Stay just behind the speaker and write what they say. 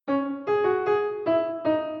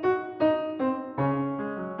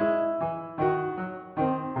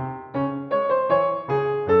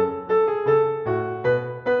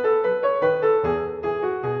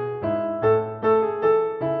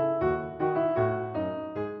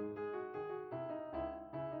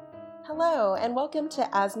Hello, and welcome to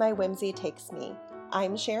As My Whimsy Takes Me.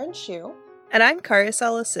 I'm Sharon Shu. And I'm Karis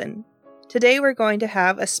Ellison. Today we're going to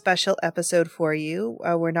have a special episode for you.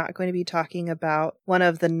 We're not going to be talking about one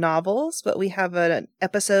of the novels, but we have an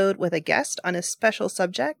episode with a guest on a special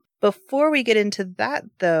subject. Before we get into that,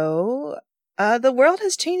 though, the world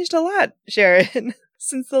has changed a lot, Sharon,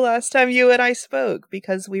 since the last time you and I spoke,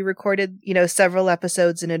 because we recorded, several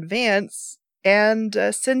episodes in advance. And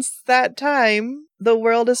since that time, the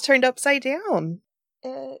world has turned upside down.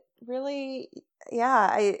 It really,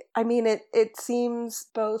 I mean, it seems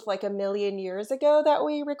both like a million years ago that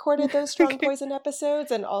we recorded those Strong Poison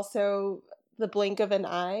episodes and also the blink of an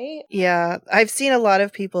eye. Yeah, I've seen a lot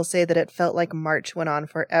of people say that it felt like March went on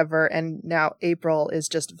forever and now April is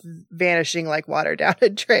just vanishing like water down a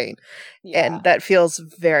drain. Yeah. And that feels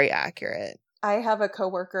very accurate. I have a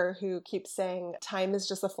coworker who keeps saying time is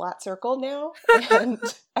just a flat circle now, and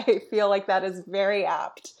I feel like that is very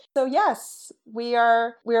apt. So yes, we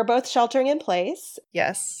are both sheltering in place.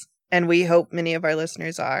 Yes. And we hope many of our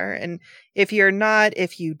listeners are. And if you're not,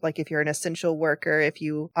 if you're an essential worker, if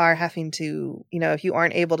you are having to, if you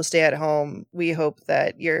aren't able to stay at home, we hope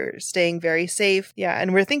that you're staying very safe. Yeah.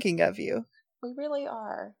 And we're thinking of you. We really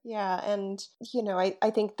are. Yeah. And,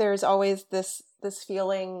 I think there's always this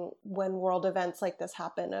feeling when world events like this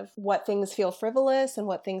happen of what things feel frivolous and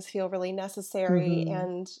what things feel really necessary. Mm-hmm.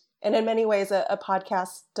 And in many ways, a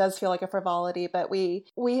podcast does feel like a frivolity, but we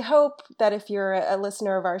hope that if you're a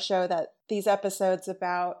listener of our show, that these episodes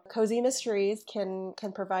about cozy mysteries can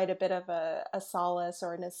provide a bit of a solace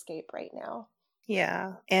or an escape right now.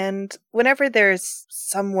 Yeah. And whenever there's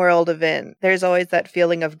some world event, there's always that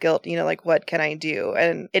feeling of guilt, like, what can I do?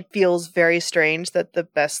 And it feels very strange that the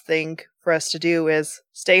best thing for us to do is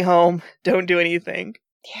stay home, don't do anything.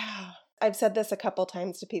 Yeah. I've said this a couple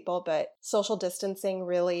times to people, but social distancing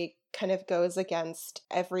really kind of goes against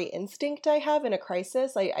every instinct I have in a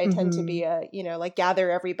crisis. I tend to be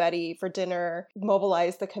gather everybody for dinner,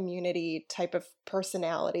 mobilize the community type of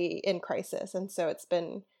personality in crisis. And so it's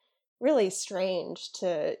been really strange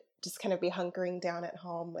to just kind of be hunkering down at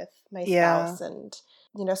home with my spouse and,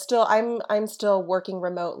 still I'm still working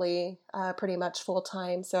remotely pretty much full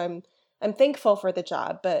time. So I'm thankful for the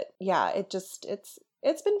job, but yeah, it's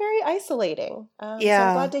been very isolating. So I'm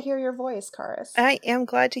glad to hear your voice, Karis. I am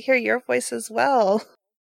glad to hear your voice as well.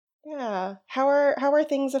 Yeah. How are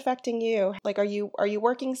things affecting you? Like, are you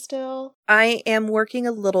working still? I am working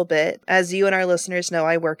a little bit. As you and our listeners know,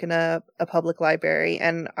 I work in a public library,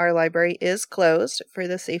 and our library is closed for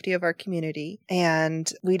the safety of our community.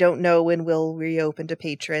 And we don't know when we'll reopen to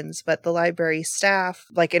patrons, but the library staff,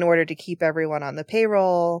 in order to keep everyone on the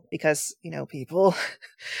payroll, because,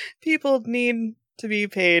 people need to be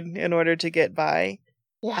paid in order to get by.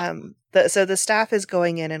 Yeah. So the staff is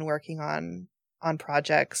going in and working on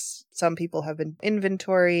projects. Some people have been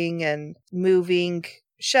inventorying and moving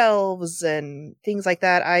shelves and things like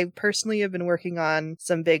that. I personally have been working on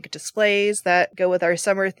some big displays that go with our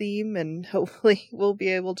summer theme, and hopefully we'll be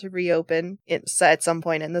able to reopen at some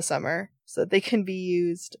point in the summer so they can be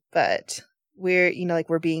used. But we're,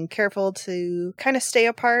 we're being careful to kind of stay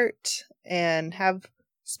apart and have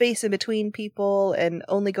space in between people and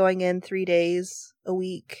only going in 3 days a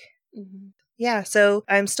week. Mm-hmm. Yeah, so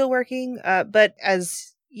I'm still working, but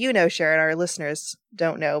as you know, Sharon, our listeners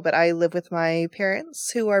don't know, but I live with my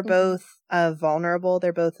parents who are both vulnerable.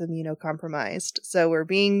 They're both immunocompromised. So we're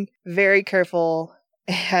being very careful.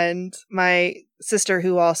 And my sister,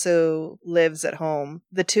 who also lives at home,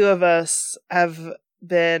 the two of us have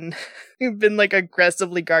been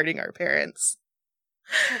aggressively guarding our parents.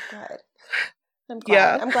 Oh, good. I'm glad.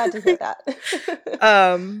 Yeah. I'm glad to hear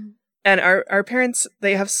that. And our parents,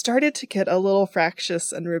 they have started to get a little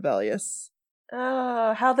fractious and rebellious.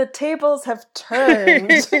 Oh, how the tables have turned.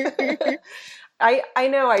 I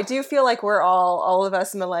know, I do feel like we're all of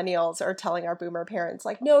us millennials are telling our boomer parents,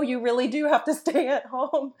 no, you really do have to stay at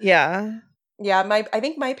home. Yeah. Yeah, I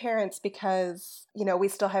think my parents, because, we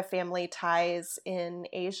still have family ties in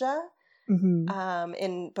Asia,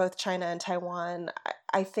 in both China and Taiwan.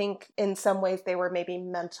 I think in some ways they were maybe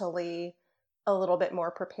mentally a little bit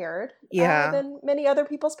more prepared than many other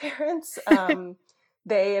people's parents.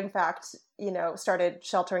 They, in fact, started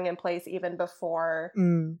sheltering in place even before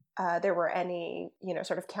there were any,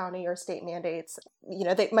 sort of county or state mandates.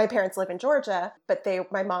 My parents live in Georgia, but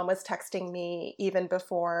my mom was texting me even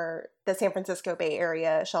before the San Francisco Bay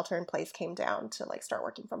Area shelter in place came down to start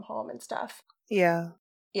working from home and stuff. Yeah.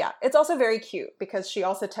 Yeah. It's also very cute because she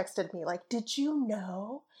also texted me did you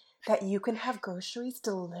know that you can have groceries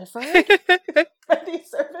delivered by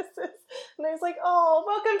these services? And I was like, oh,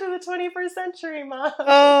 welcome to the 21st century, Mom.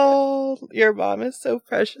 Oh, your mom is so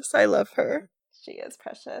precious. I love her. She is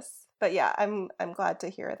precious. But yeah, I'm glad to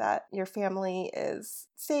hear that your family is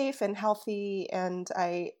safe and healthy, and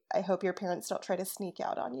I hope your parents don't try to sneak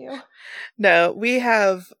out on you. No, we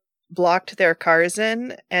have blocked their cars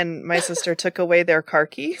in, and my sister took away their car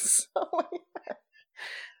keys. Oh my God.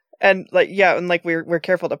 And we're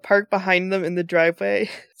careful to park behind them in the driveway.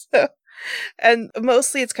 So, and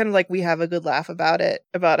mostly it's kind of like we have a good laugh about it,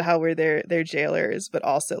 about how we're their jailers, but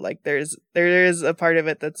also like there is a part of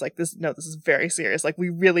it that's like this is very serious. Like we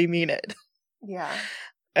really mean it. Yeah.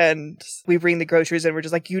 And we bring the groceries in. We're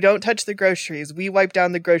just like, you don't touch the groceries. We wipe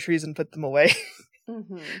down the groceries and put them away.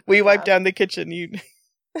 Mm-hmm. We wipe down the kitchen. You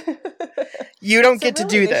don't get to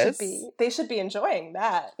do this. They should be enjoying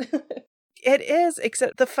that. It is,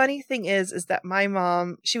 except the funny thing is that my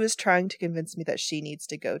mom, she was trying to convince me that she needs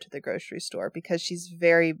to go to the grocery store because she's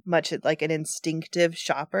very much like an instinctive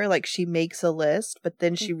shopper. Like she makes a list, but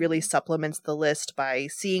then she really supplements the list by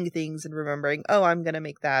seeing things and remembering, oh, I'm going to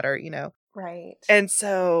make that, or, Right. And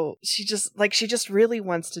so she just really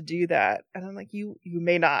wants to do that. And I'm like, you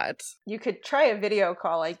may not. You could try a video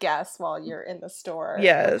call, I guess, while you're in the store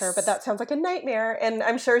with her, but that sounds like a nightmare. And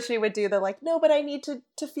I'm sure she would do the like, no, but I need to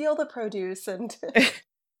feel the produce and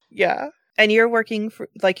Yeah. And you're working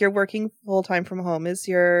full-time from home. Is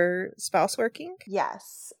your spouse working?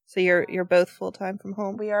 Yes. So you're both full-time from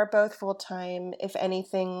home? We are both full-time. If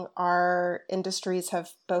anything, our industries have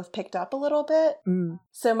both picked up a little bit. Mm.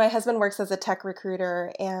 So my husband works as a tech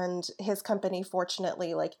recruiter, and his company,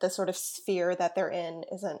 fortunately, like the sort of sphere that they're in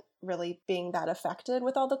isn't really being that affected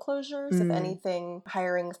with all the closures. If anything,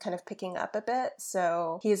 hiring is kind of picking up a bit.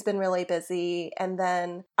 So he's been really busy. And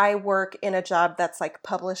then I work in a job that's like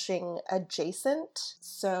publishing adjacent.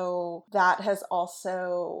 So that has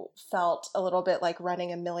also felt a little bit like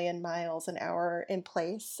running a million miles an hour in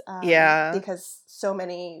place. Because so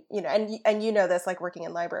many, and you know this, like working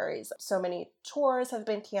in libraries, so many tours have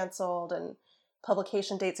been canceled and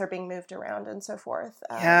publication dates are being moved around and so forth.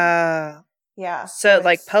 Yeah. So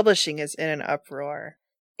like publishing is in an uproar.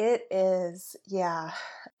 It is. Yeah.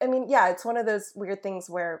 I mean, yeah, it's one of those weird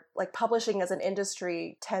things where like publishing as an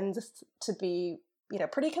industry tends to be,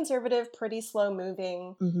 pretty conservative, pretty slow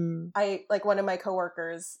moving. Mm-hmm. I like one of my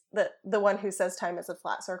coworkers, the one who says time is a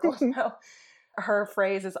flat circle. Her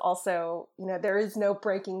phrase is also, there is no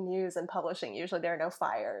breaking news in publishing. Usually there are no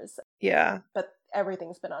fires. Yeah. But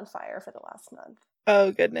everything's been on fire for the last month.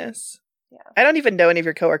 Oh, goodness. Yeah. I don't even know any of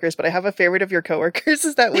your coworkers, but I have a favorite of your coworkers.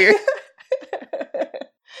 Is that weird?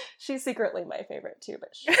 She's secretly my favorite too,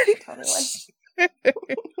 but she doesn't tell me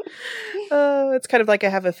when. Oh, it's kind of like I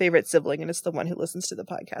have a favorite sibling, and it's the one who listens to the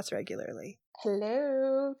podcast regularly.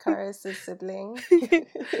 Hello, Karis' sibling.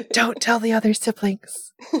 Don't tell the other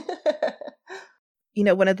siblings.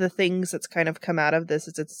 One of the things that's kind of come out of this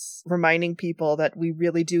is it's reminding people that we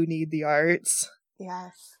really do need the arts.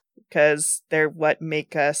 Yes. Because they're what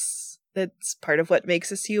make us, that's part of what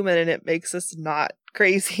makes us human, and it makes us not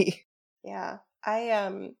crazy. Yeah. I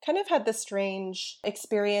kind of had the strange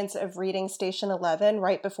experience of reading Station 11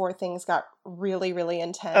 right before things got really, really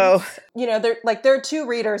intense. Oh. There are two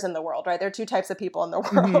readers in the world, right? There are two types of people in the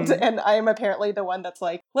world. Mm-hmm. And I am apparently the one that's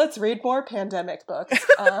like, let's read more pandemic books.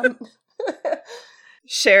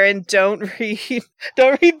 Sharon, don't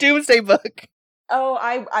read Doomsday Book. Oh,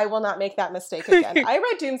 I will not make that mistake again. I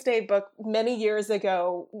read Doomsday Book many years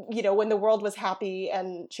ago, when the world was happy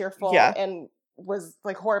and cheerful and was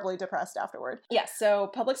like horribly depressed afterward. Yes, so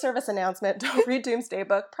public service announcement, don't read Doomsday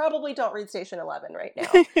Book. Probably don't read Station 11 right now.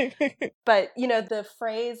 But, the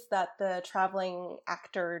phrase that the traveling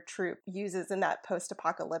actor troupe uses in that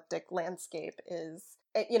post-apocalyptic landscape is,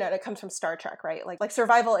 it comes from Star Trek, right? Like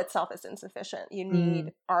survival itself is insufficient. You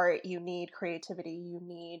need art, you need creativity, you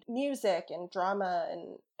need music and drama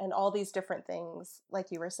and all these different things, like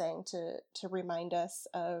you were saying, to remind us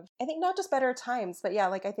of, I think, not just better times, but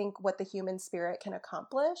I think what the human spirit can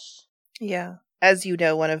accomplish. Yeah. As you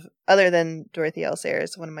know, other than Dorothy L.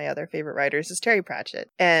 Sayers, one of my other favorite writers is Terry Pratchett.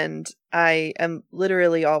 And I am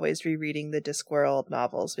literally always rereading the Discworld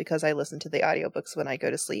novels because I listen to the audiobooks when I go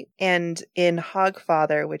to sleep. And in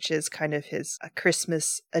Hogfather, which is kind of his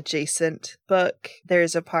Christmas adjacent book,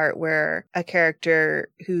 there's a part where a character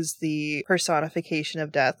who's the personification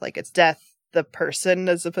of death, like it's death the person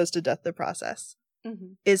as opposed to death the process,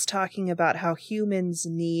 is talking about how humans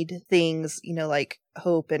need things, like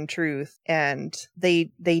hope and truth, and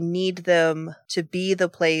they need them to be the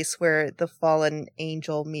place where the fallen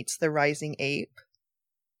angel meets the rising ape.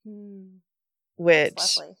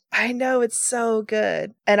 Which I know, it's so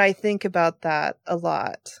good. And I think about that a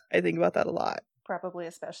lot. Probably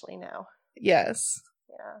especially now. Yes.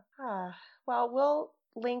 Yeah. Well, we'll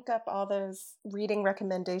link up all those reading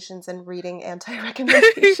recommendations and reading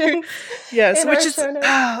anti-recommendations. Yes, which is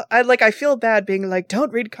I feel bad being like,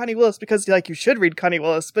 don't read Connie Willis, because like you should read Connie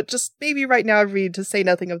Willis, but just maybe right now read To Say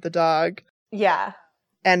Nothing of the Dog. Yeah.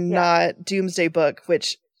 And not Doomsday Book,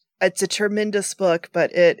 which it's a tremendous book,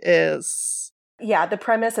 but it is... Yeah, the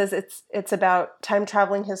premise is it's about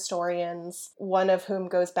time-traveling historians, one of whom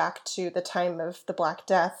goes back to the time of the Black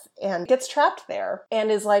Death and gets trapped there and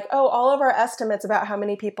is like, oh, all of our estimates about how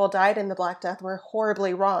many people died in the Black Death were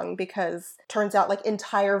horribly wrong, because turns out like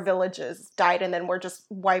entire villages died and then were just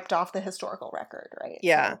wiped off the historical record, right?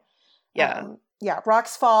 Yeah. So,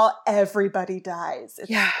 rocks fall, everybody dies.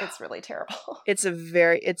 It's really terrible. It's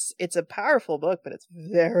a powerful book, but it's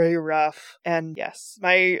very rough. And yes,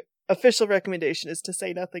 my official recommendation is To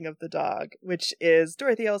Say Nothing of the Dog, which is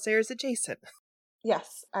Dorothy L. Sayers adjacent.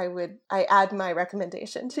 Yes, I add my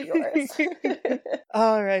recommendation to yours.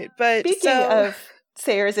 All right, but speaking of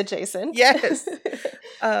Sayers adjacent. Yes.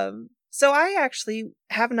 So I actually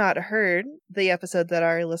have not heard the episode that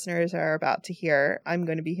our listeners are about to hear. I'm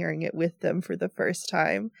going to be hearing it with them for the first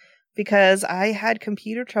time, because I had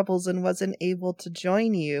computer troubles and wasn't able to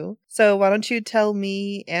join you. So why don't you tell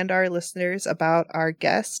me and our listeners about our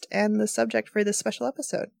guest and the subject for this special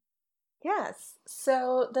episode? Yes.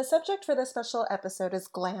 So the subject for this special episode is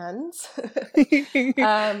glands.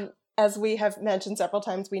 As we have mentioned several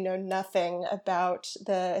times, we know nothing about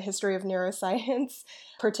the history of neuroscience,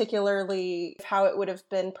 particularly how it would have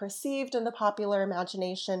been perceived in the popular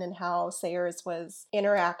imagination and how Sayers was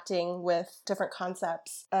interacting with different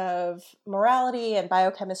concepts of morality and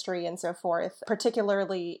biochemistry and so forth,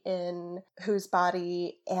 particularly in Whose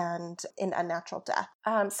Body and in Unnatural Death.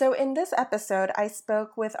 So in this episode, I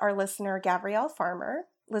spoke with our listener, Gabrielle Farmer,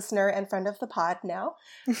 listener and friend of the pod now,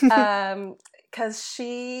 because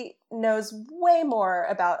she knows way more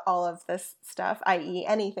about all of this stuff, i.e.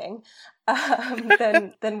 anything,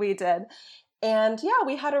 than we did. And yeah,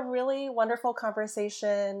 we had a really wonderful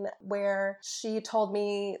conversation where she told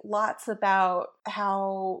me lots about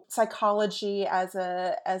how psychology as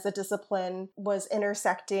a discipline was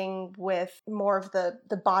intersecting with more of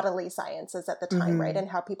the bodily sciences at the time, right?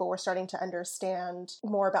 And how people were starting to understand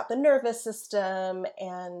more about the nervous system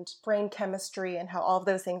and brain chemistry and how all of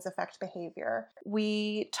those things affect behavior.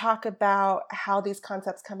 We talk about how these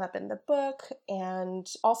concepts come up in the book, and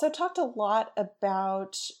also talked a lot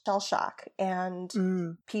about shell shock and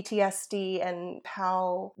PTSD and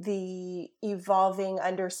how the evolving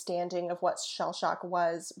understanding of what shell shock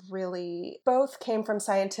was really both came from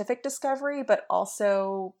scientific discovery, but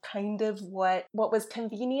also kind of what was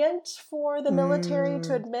convenient for the military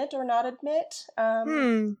to admit or not admit,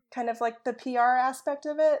 kind of like the PR aspect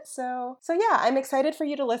of it. So yeah, I'm excited for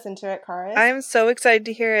you to listen to it, Karis. I'm so excited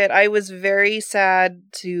to hear it. I was very sad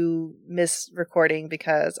to miss recording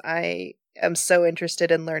because I am so interested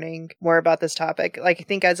in learning more about this topic. Like, I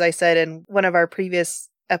think, as I said in one of our previous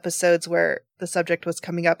episodes where the subject was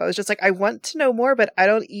coming up, I was just like, I want to know more, but I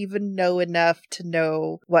don't even know enough to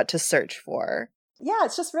know what to search for. Yeah,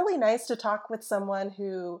 it's just really nice to talk with someone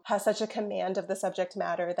who has such a command of the subject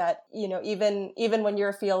matter that, you know, even when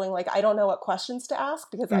you're feeling like, I don't know what questions to ask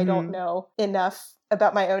because I don't know enough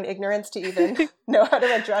about my own ignorance to even know how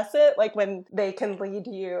to address it, like when they can lead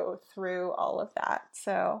you through all of that.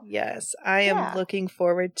 So yes, I am looking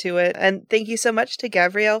forward to it. And thank you so much to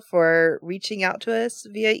Gabrielle for reaching out to us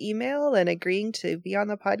via email and agreeing to be on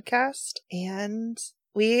the podcast. And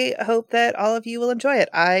we hope that all of you will enjoy it.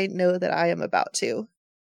 I know that I am about to.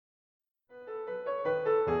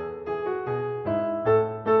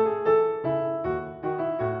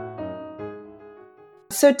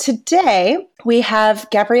 So today we have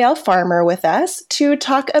Gabrielle Farmer with us to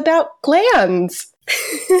talk about glands.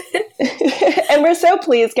 And we're so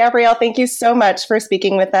pleased. Gabrielle, thank you so much for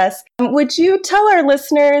speaking with us. Would you tell our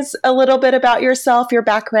listeners a little bit about yourself, your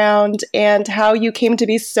background, and how you came to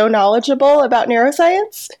be so knowledgeable about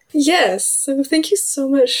neuroscience? Yes, so thank you so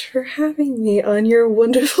much for having me on your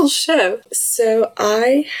wonderful show. So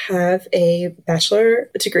I have a bachelor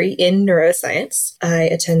degree in neuroscience. I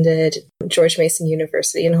attended George Mason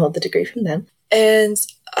University and hold the degree from them. And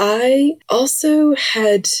I also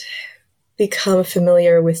had become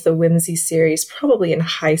familiar with the Whimsy series probably in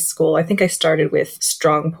high school. I think I started with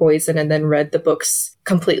Strong Poison and then read the books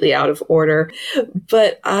completely out of order.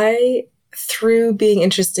 But I through being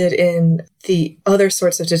interested in the other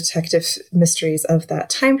sorts of detective mysteries of that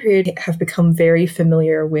time period, have become very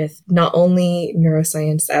familiar with not only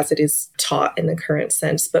neuroscience as it is taught in the current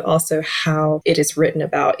sense, but also how it is written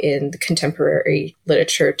about in the contemporary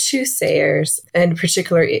literature to Sayers, and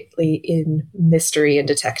particularly in mystery and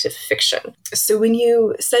detective fiction. So when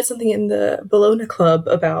you said something in the Bologna Club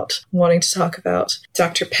about wanting to talk about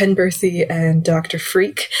Dr. Penberthy and Dr.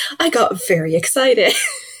 Freak, I got very excited.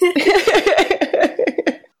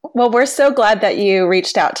 Well, we're so glad that you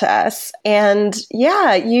reached out to us. And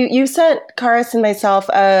yeah, you sent Karis and myself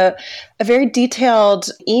a very detailed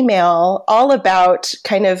email all about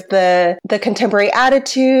kind of the contemporary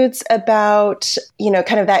attitudes about,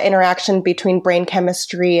 kind of that interaction between brain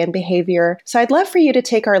chemistry and behavior. So I'd love for you to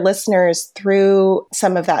take our listeners through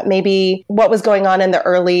some of that, maybe what was going on in the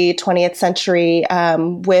early 20th century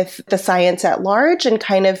with the science at large, and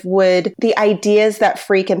kind of would the ideas that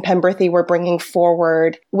Freak and Penberthy were bringing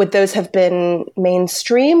forward, would those have been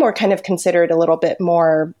mainstream or kind of considered a little bit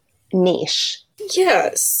more niche? Yeah,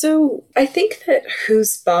 so I think that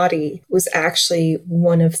Whose Body was actually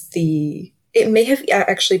it may have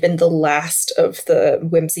actually been the last of the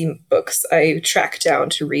whimsy books I tracked down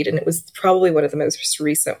to read, and it was probably one of the most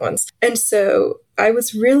recent ones. And so I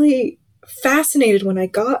was really fascinated when I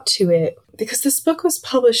got to it, because this book was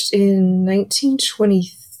published in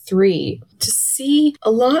 1923, to see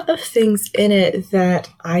a lot of things in it that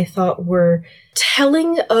I thought were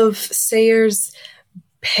telling of Sayers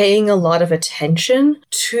paying a lot of attention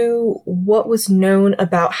to what was known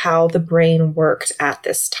about how the brain worked at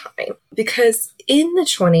this time. Because in the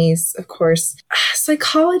 20s, of course,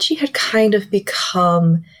 psychology had kind of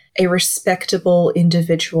become a respectable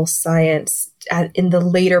individual science in the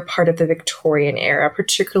later part of the Victorian era,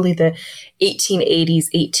 particularly the 1880s,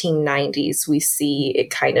 1890s. We see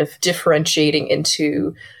it kind of differentiating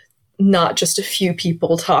into not just a few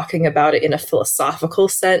people talking about it in a philosophical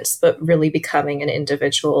sense, but really becoming an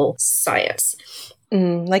individual science.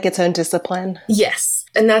 Like its own discipline. Yes.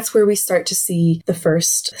 And that's where we start to see the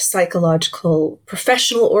first psychological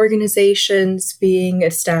professional organizations being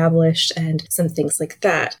established and some things like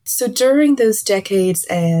that. So during those decades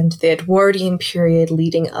and the Edwardian period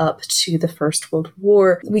leading up to the First World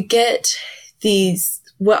War, we get these,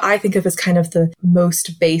 what I think of as kind of the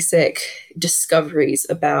most basic discoveries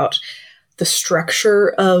about the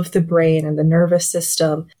structure of the brain and the nervous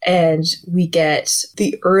system. And we get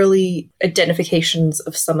the early identifications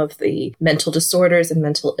of some of the mental disorders and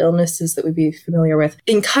mental illnesses that we'd be familiar with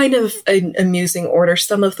in kind of an amusing order.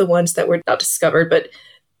 Some of the ones that were not discovered, but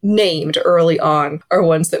named early on, are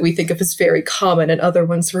ones that we think of as very common, and other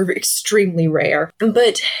ones were extremely rare.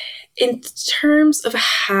 But in terms of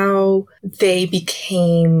how they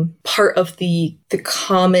became part of the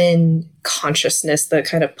common consciousness, the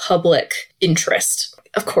kind of public interest,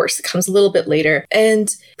 of course, it comes a little bit later. And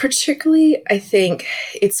particularly, I think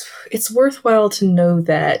it's worthwhile to know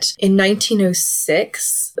that in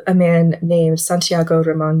 1906, a man named Santiago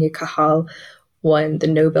Ramón y Cajal won the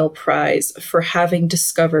Nobel Prize for having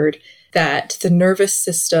discovered that the nervous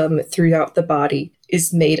system throughout the body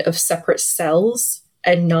is made of separate cells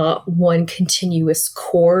and not one continuous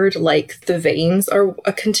cord, like the veins are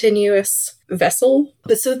a continuous vessel.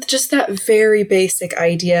 But so just that very basic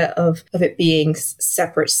idea of it being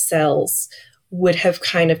separate cells would have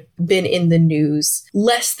kind of been in the news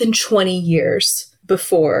less than 20 years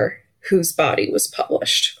before Whose Body was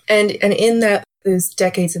published. And in those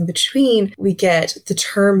decades in between, we get the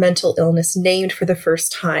term mental illness named for the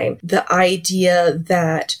first time. The idea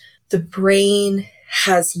that the brain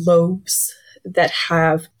has lobes that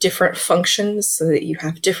have different functions, so that you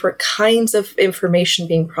have different kinds of information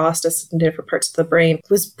being processed in different parts of the brain,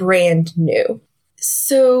 was brand new.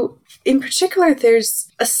 So in particular,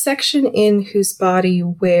 there's a section in Whose Body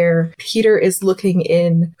where Peter is looking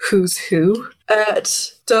in Who's Who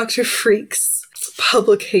at Dr. Freak's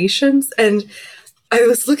publications, and I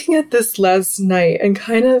was looking at this last night and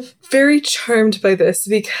kind of very charmed by this,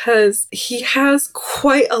 because he has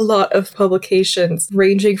quite a lot of publications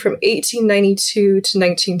ranging from 1892 to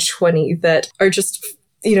 1920 that are just,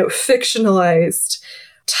 fictionalized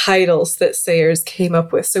titles that Sayers came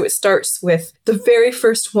up with. So it starts with, the very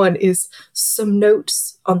first one is Some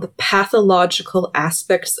Notes on the Pathological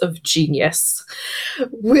Aspects of Genius,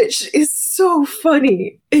 which is so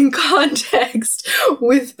funny in context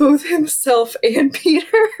with both himself and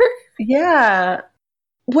Peter. Yeah.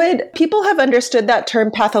 Would people have understood that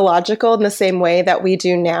term pathological in the same way that we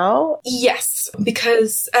do now? Yes,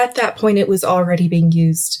 because at that point it was already being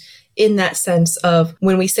used in that sense of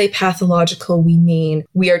when we say pathological, we mean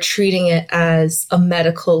we are treating it as a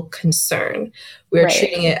medical concern. We are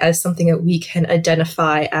treating it as something that we can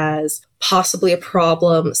identify as possibly a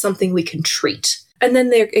problem, something we can treat. And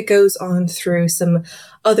then it goes on through some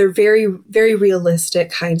other very, very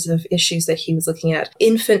realistic kinds of issues that he was looking at.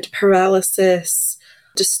 Infant paralysis,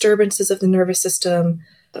 disturbances of the nervous system,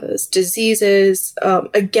 diseases,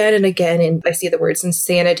 again and again. And I see the words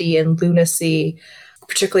insanity and lunacy,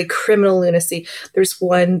 particularly criminal lunacy. There's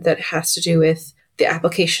one that has to do with the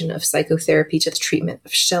application of psychotherapy to the treatment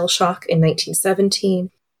of shell shock in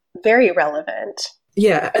 1917. Very relevant.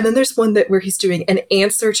 Yeah, and then there's one where he's doing an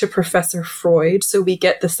answer to Professor Freud, so we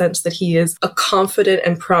get the sense that he is a confident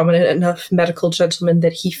and prominent enough medical gentleman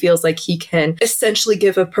that he feels like he can essentially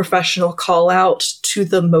give a professional call out to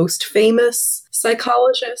the most famous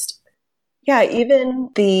psychologist. Yeah, even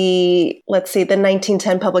the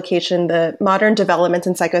 1910 publication, The Modern Developments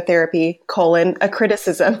in Psychotherapy, a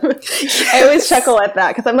criticism. Yes. I always chuckle at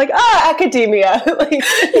that because I'm like, academia.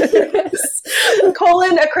 Yes.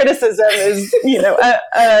 A criticism is,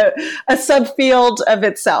 a subfield of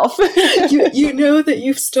itself. you know that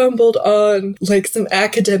you've stumbled on some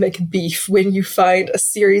academic beef when you find a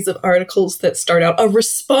series of articles that start out a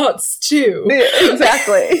response to.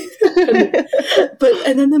 Exactly.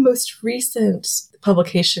 And then the most recent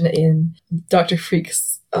publication in Dr.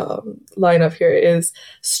 Freak's lineup here is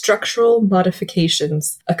Structural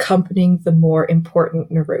Modifications Accompanying the More Important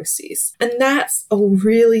Neuroses. And that's a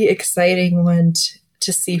really exciting one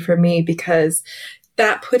to see for me because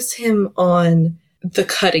that puts him on the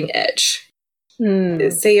cutting edge.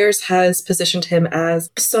 Sayers has positioned him as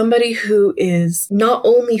somebody who is not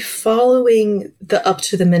only following the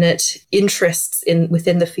up-to-the-minute interests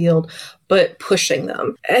within the field, but pushing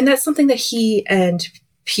them. And that's something that he and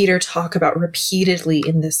Peter talk about repeatedly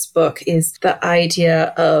in this book, is the idea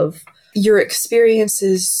of your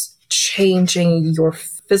experiences changing your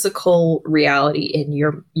physical reality in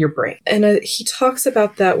your brain. And he talks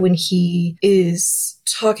about that when he is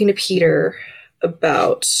talking to Peter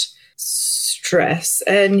about stress,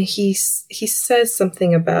 and he says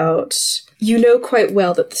something about, you know quite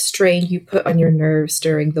well that the strain you put on your nerves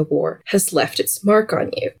during the war has left its mark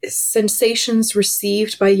on you. Sensations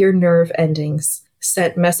received by your nerve endings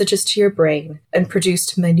sent messages to your brain and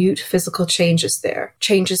produced minute physical changes there,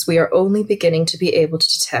 changes we are only beginning to be able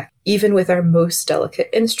to detect, even with our most delicate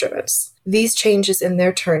instruments. These changes in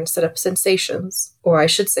their turn set up sensations, or I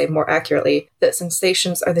should say more accurately, that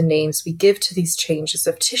sensations are the names we give to these changes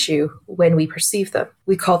of tissue when we perceive them.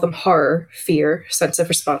 We call them horror, fear, sense of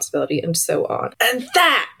responsibility, and so on. And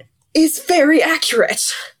that is very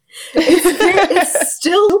accurate. It's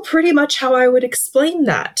still pretty much how I would explain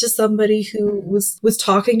that to somebody who was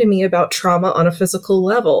talking to me about trauma on a physical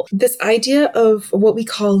level. This idea of what we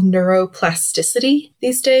call neuroplasticity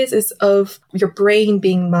these days is of your brain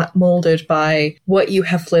being molded by what you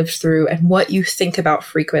have lived through and what you think about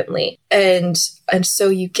frequently. And so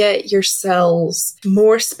you get your cells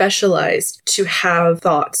more specialized to have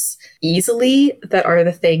thoughts easily that are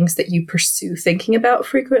the things that you pursue thinking about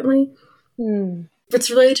frequently. It's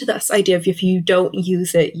related to this idea of if you don't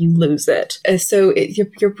use it, you lose it. And so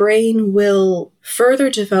your brain will further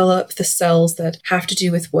develop the cells that have to do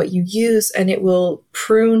with what you use, and it will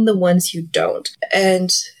prune the ones you don't. And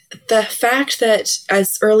the fact that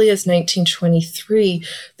as early as 1923,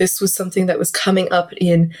 this was something that was coming up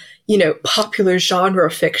in, popular genre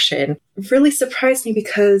fiction really surprised me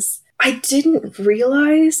because I didn't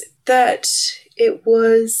realize that it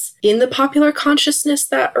was in the popular consciousness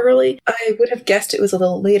that early. I would have guessed it was a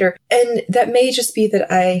little later. And that may just be that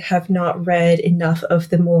I have not read enough of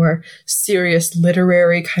the more serious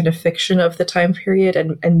literary kind of fiction of the time period,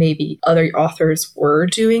 and maybe other authors were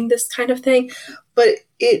doing this kind of thing. But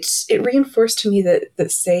it reinforced to me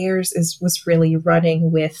that Sayers was really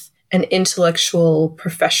running with an intellectual,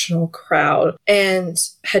 professional crowd and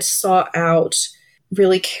had sought out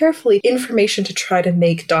really carefully information to try to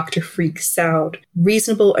make Dr. Freak sound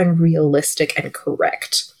reasonable and realistic and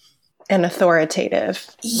correct. And authoritative.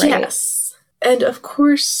 Right? Yes. And of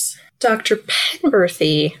course, Dr.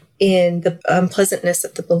 Penberthy in The Unpleasantness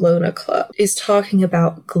at the Bologna Club is talking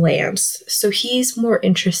about glands. So he's more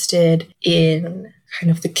interested in kind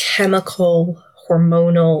of the chemical,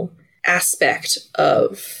 hormonal aspect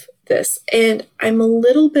of this. And I'm a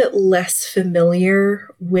little bit less familiar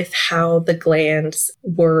with how the glands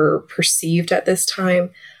were perceived at this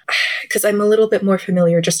time, because I'm a little bit more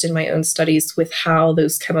familiar just in my own studies with how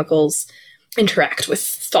those chemicals interact with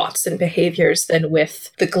thoughts and behaviors than with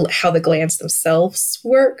how the glands themselves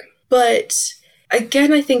work. But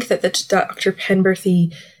again, I think that Dr.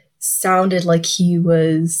 Penberthy sounded like he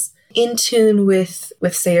was in tune with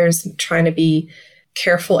Sayers trying to be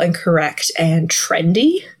careful and correct and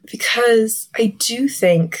trendy, because I do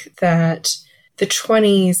think that the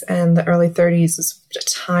 20s and the early 30s was a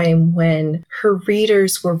time when her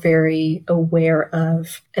readers were very aware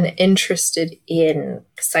of and interested in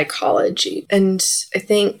psychology. And I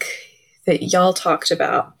think that y'all talked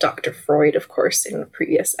about Dr. Freud, of course, in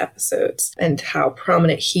previous episodes, and how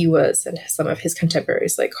prominent he was and some of his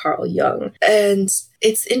contemporaries like Carl Jung. And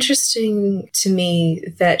it's interesting to me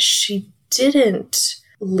that she didn't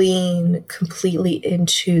lean completely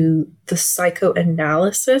into the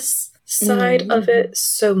psychoanalysis side of it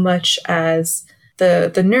so much as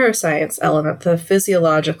the neuroscience element, the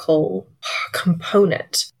physiological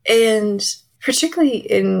component. And particularly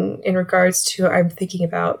in regards to, I'm thinking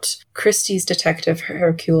about Christie's detective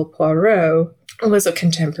Hercule Poirot, was a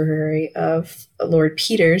contemporary of Lord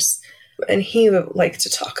Peters, and he would like to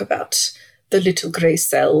talk about the little grey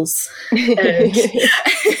cells and,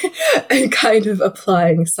 and kind of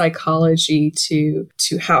applying psychology to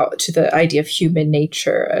the idea of human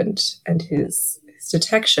nature and his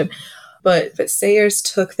detection. But Sayers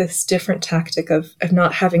took this different tactic of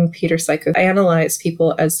not having Peter psychoanalyze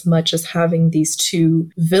people as much as having these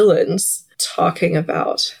two villains talking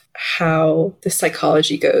about how the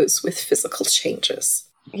psychology goes with physical changes.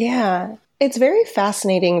 Yeah, it's very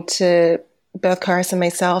fascinating to both Karis and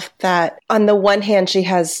myself that on the one hand,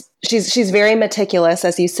 she's very meticulous,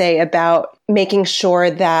 as you say, about making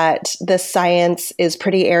sure that the science is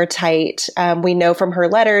pretty airtight. We know from her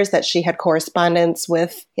letters that she had correspondence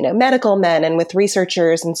with, medical men and with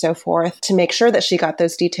researchers and so forth to make sure that she got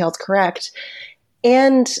those details correct,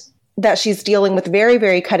 and that she's dealing with very,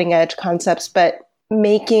 very cutting edge concepts, but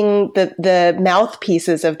making the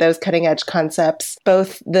mouthpieces of those cutting edge concepts,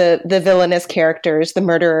 both the villainous characters, the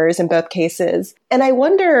murderers in both cases. And I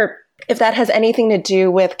wonder if that has anything to do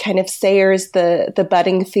with kind of Sayers, the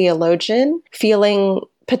budding theologian, feeling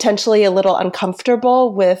potentially a little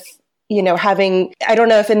uncomfortable with, having, I don't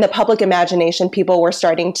know if in the public imagination, people were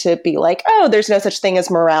starting to be like, oh, there's no such thing as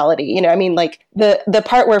morality. Like the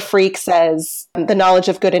part where Freke says the knowledge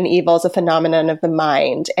of good and evil is a phenomenon of the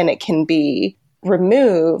mind and it can be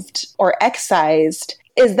removed or excised.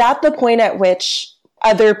 Is that the point at which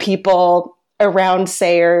other people around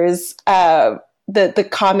Sayers, the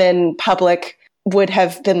common public, would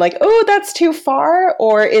have been like, oh, that's too far?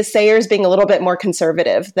 Or is Sayers being a little bit more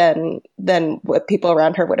conservative than what people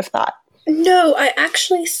around her would have thought? No, I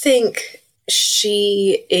actually think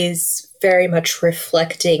she is very much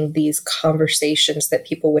reflecting these conversations that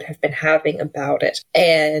people would have been having about it.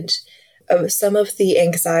 And some of the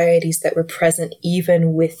anxieties that were present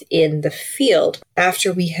even within the field.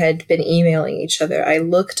 After we had been emailing each other, I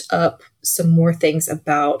looked up some more things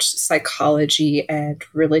about psychology and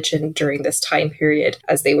religion during this time period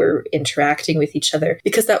as they were interacting with each other,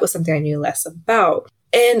 because that was something I knew less about.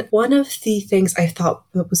 And one of the things I thought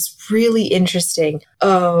that was really interesting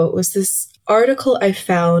was this article I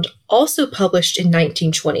found, also published in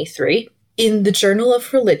 1923, in the Journal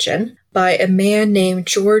of Religion, by a man named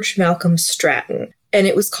George Malcolm Stratton, and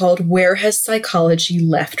it was called Where Has Psychology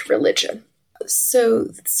Left Religion? So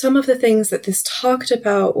some of the things that this talked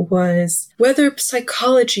about was whether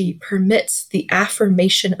psychology permits the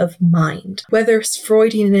affirmation of mind, whether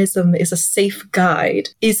Freudianism is a safe guide,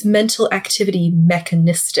 is mental activity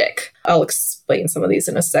mechanistic. I'll explain some of these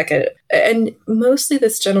in a second. And mostly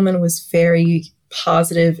this gentleman was very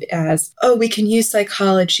positive as, we can use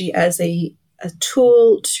psychology as a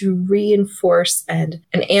tool to reinforce and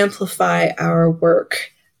amplify our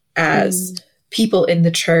work as people in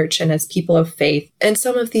the church and as people of faith. And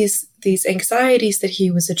some of these anxieties that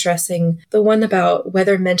he was addressing, the one about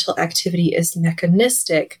whether mental activity is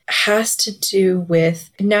mechanistic, has to do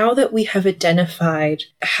with, now that we have identified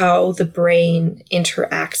how the brain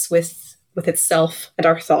interacts with itself and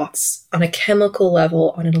our thoughts on a chemical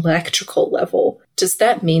level, on an electrical level, does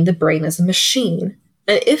that mean the brain is a machine?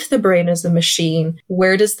 And if the brain is a machine,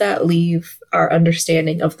 where does that leave our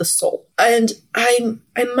understanding of the soul? And I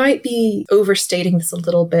might be overstating this a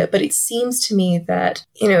little bit, but it seems to me that,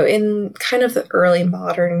 in kind of the early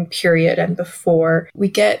modern period and before, we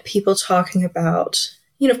get people talking about,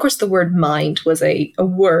 of course the word mind was a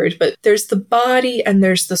word, but there's the body and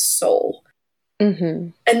there's the soul. Mm-hmm.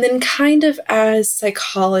 And then kind of as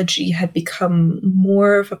psychology had become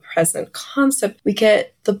more of a present concept, we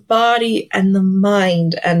get the body and the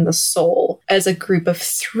mind and the soul as a group of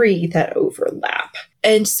three that overlap.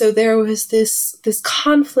 And so there was this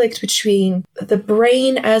conflict between the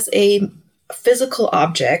brain as a physical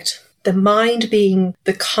object, the mind being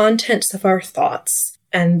the contents of our thoughts,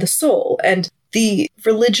 and the soul. And the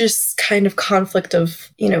religious kind of conflict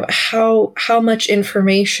of, how much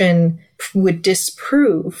information would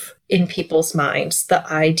disprove in people's minds the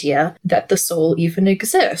idea that the soul even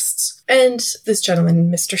exists. And this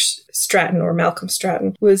gentleman, Mr. Stratton, or Malcolm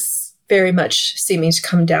Stratton, was very much seeming to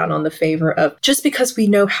come down on the favor of, just because we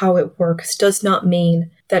know how it works does not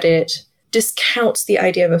mean that it discounts the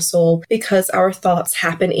idea of a soul, because our thoughts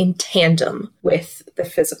happen in tandem with the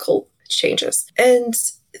physical changes. And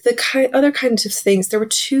the other kinds of things, there were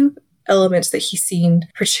two elements that he seemed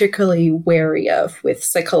particularly wary of with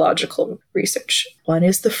psychological research. One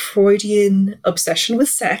is the Freudian obsession with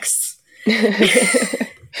sex.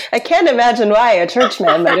 I can't imagine why a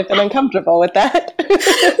churchman might have been uncomfortable with that.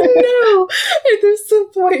 No, and there's some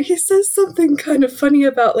point he says something kind of funny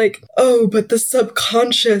about but the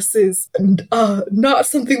subconscious is not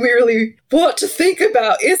something we really want to think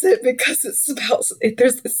about, is it? Because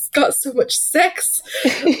it's got so much sex.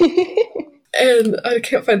 And I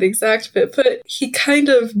can't find the exact bit, but he kind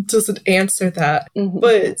of doesn't answer that. Mm-hmm.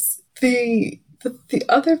 But the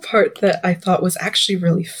other part that I thought was actually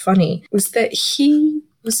really funny was that he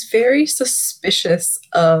was very suspicious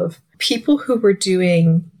of people who were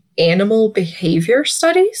doing animal behavior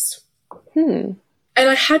studies. And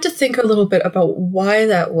I had to think a little bit about why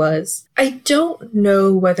that was. I don't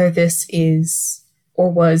know whether this is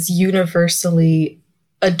or was universally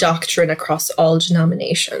a doctrine across all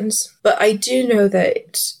denominations, but I do know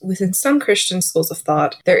that within some Christian schools of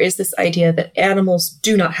thought, there is this idea that animals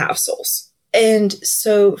do not have souls. And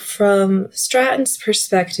so from Stratton's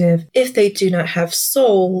perspective, if they do not have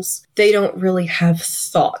souls, they don't really have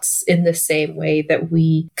thoughts in the same way that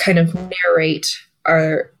we kind of narrate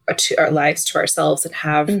our lives to ourselves and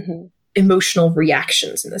have emotional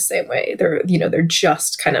reactions in the same way. They're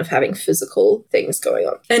just kind of having physical things going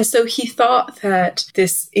on. And so he thought that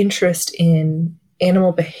this interest in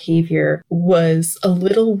animal behavior was a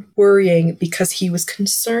little worrying, because he was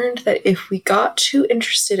concerned that if we got too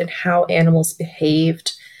interested in how animals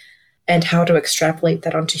behaved and how to extrapolate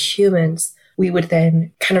that onto humans, we would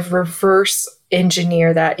then kind of reverse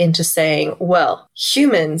engineer that into saying, well,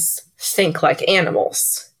 humans think like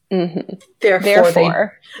animals. Mm-hmm.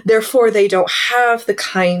 Therefore, they don't have the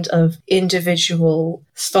kind of individual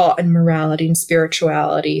thought and morality and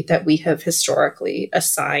spirituality that we have historically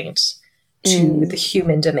assigned to the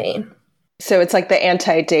human domain. So it's like the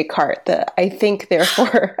anti-Descartes, I think,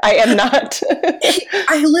 therefore I am not.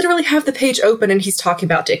 I literally have the page open and he's talking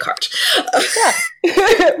about Descartes.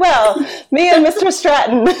 Yeah. Well, me and Mr.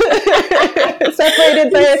 Stratton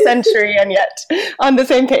separated by a century and yet on the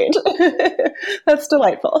same page. That's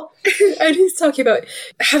delightful. And he's talking about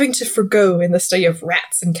having to forgo in the study of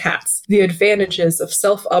rats and cats the advantages of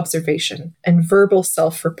self-observation and verbal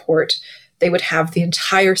self-report. They would have the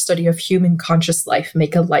entire study of human conscious life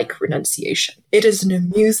make a like renunciation. It is an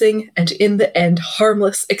amusing and, in the end,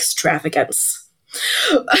 harmless extravagance.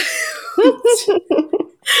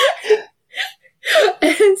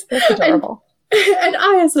 That's adorable. And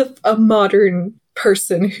I, as a modern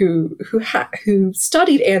person who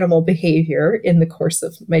studied animal behavior in the course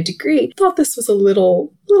of my degree, thought this was a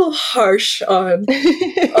little harsh on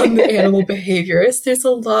the animal behaviorists. There's a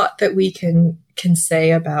lot that we can say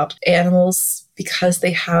about animals, because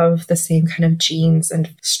they have the same kind of genes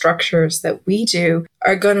and structures that we do,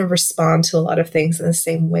 are going to respond to a lot of things in the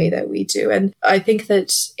same way that we do. And I think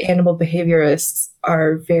that animal behaviorists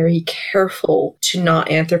are very careful to not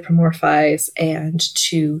anthropomorphize and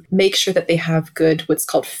to make sure that they have good, what's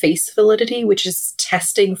called face validity, which is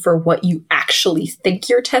testing for what you actually think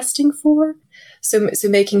you're testing for. So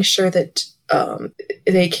making sure that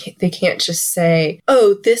they can't just say,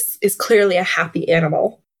 oh, this is clearly a happy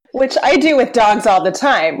animal. Which I do with dogs all the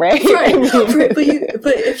time, right? Right.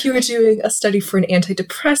 But if you were doing a study for an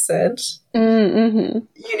antidepressant,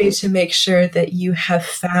 you need to make sure that you have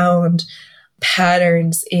found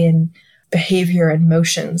patterns in behavior and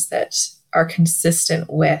motions that are consistent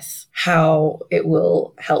with how it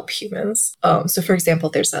will help humans. So for example,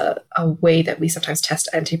 there's a way that we sometimes test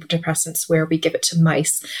antidepressants where we give it to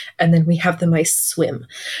mice and then we have the mice swim.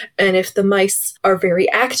 And if the mice are very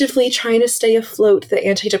actively trying to stay afloat, the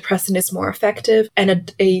antidepressant is more effective.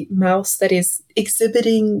 And a mouse that is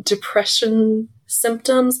exhibiting depression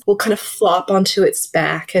symptoms will kind of flop onto its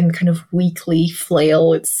back and kind of weakly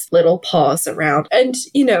flail its little paws around. And,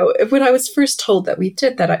 when I was first told that we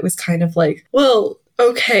did that, I was kind of like, well,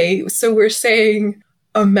 okay, so we're saying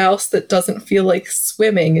a mouse that doesn't feel like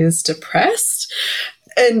swimming is depressed?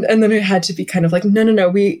 And then it had to be kind of like, no,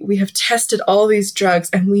 we have tested all these drugs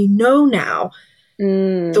and we know now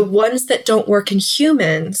the ones that don't work in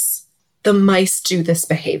humans, the mice do this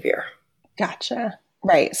behavior. Gotcha.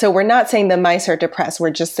 Right. So we're not saying the mice are depressed. We're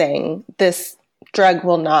just saying this drug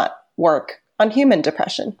will not work on human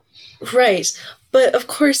depression. Right. But of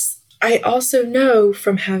course, I also know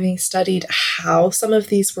from having studied how some of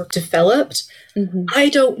these were developed, I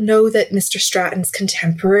don't know that Mr. Stratton's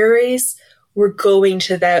contemporaries were going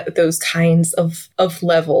to those kinds of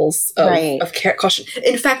levels of caution.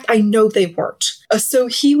 In fact, I know they weren't. So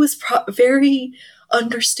he was very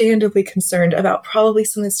understandably concerned about probably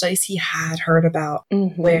some of the studies he had heard about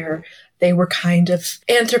where they were kind of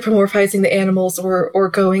anthropomorphizing the animals or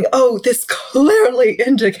going, oh, this clearly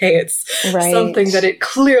indicates something that it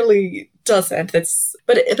clearly doesn't. But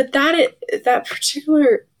that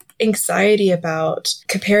particular anxiety about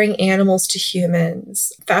comparing animals to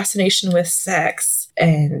humans, fascination with sex,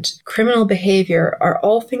 and criminal behavior are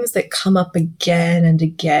all things that come up again and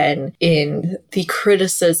again in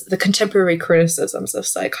the contemporary criticisms of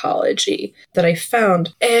psychology that I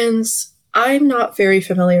found. And I'm not very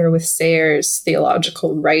familiar with Sayers'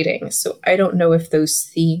 theological writing, so I don't know if those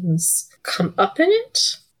themes come up in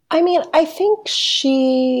it. I mean, I think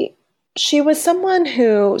she was someone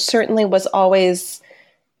who certainly was always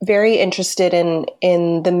very interested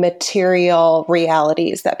in the material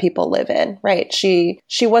realities that people live in, right? She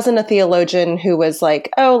wasn't a theologian who was like,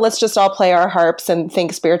 oh, let's just all play our harps and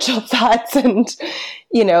think spiritual thoughts and,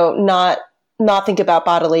 not think about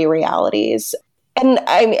bodily realities. And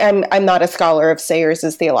I'm not a scholar of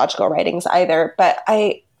Sayers' theological writings either, but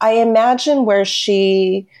I imagine where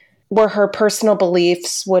her personal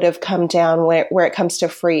beliefs would have come down where it comes to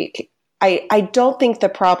Freke. I don't think the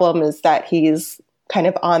problem is that he's kind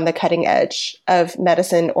of on the cutting edge of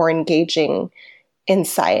medicine or engaging in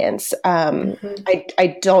science.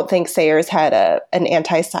 I don't think Sayers had an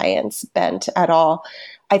anti-science bent at all.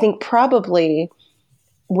 I think probably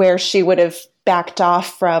where she would have backed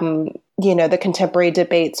off from, the contemporary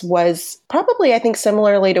debates was probably, I think,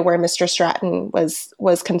 similarly to where Mr. Stratton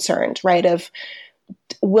was concerned, right? Of,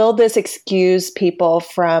 will this excuse people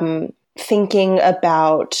from thinking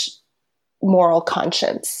about moral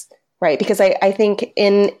conscience? Right. Because I think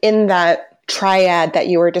in that triad that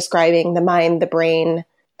you were describing, the mind, the brain,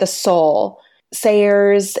 the soul,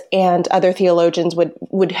 Sayers and other theologians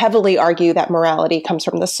would heavily argue that morality comes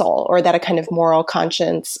from the soul, or that a kind of moral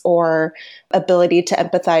conscience or ability to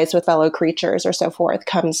empathize with fellow creatures or so forth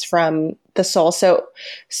comes from the soul. So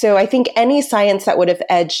I think any science that would have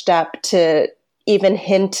edged up to even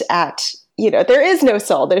hint at, there is no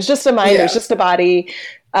soul, there's just a mind, there's just a body,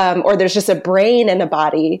 or there's just a brain and a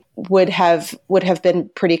body would have been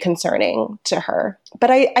pretty concerning to her. But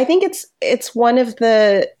I think it's one of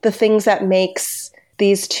the things that makes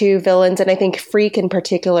these two villains, and I think Freke in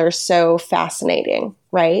particular, so fascinating,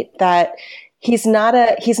 right? That he's not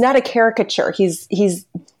a caricature. He's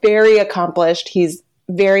very accomplished. He's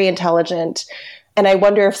very intelligent. And I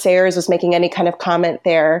wonder if Sayers was making any kind of comment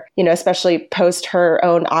there, especially post her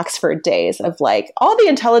own Oxford days of like, all the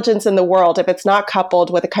intelligence in the world, if it's not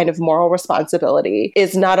coupled with a kind of moral responsibility,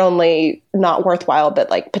 is not only not worthwhile, but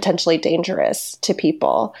like potentially dangerous to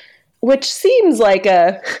people, which seems like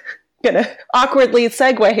gonna awkwardly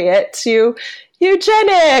segue it to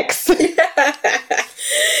eugenics.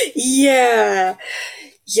 Yeah.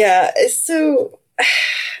 So,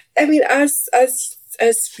 I mean, as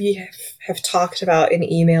we have talked about in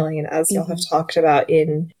emailing, and as y'all have talked about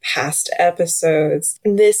in past episodes,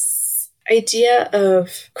 this idea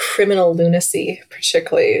of criminal lunacy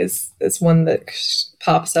particularly is one that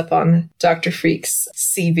pops up on Dr. Freke's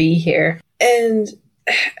CV here. And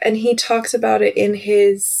he talks about it in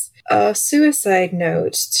his suicide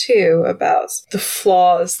note, too, about the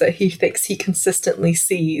flaws that he thinks he consistently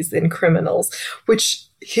sees in criminals, which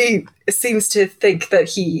he seems to think that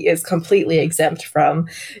he is completely exempt from,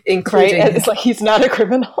 including... Right? It's like he's not a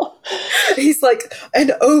criminal. He's like,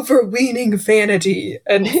 an overweening vanity.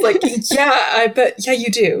 And it's like, yeah, I bet, yeah,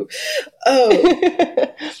 you do.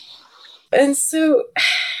 Oh. And so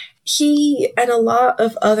he and a lot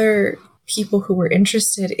of other people who were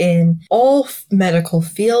interested in all medical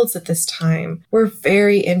fields at this time were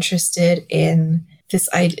very interested in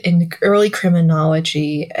in early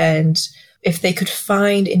criminology, and if they could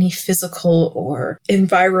find any physical or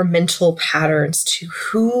environmental patterns to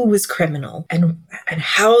who was criminal and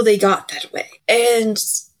how they got that way. And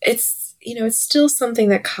it's still something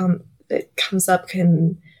that comes up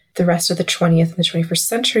in the rest of the 20th and the 21st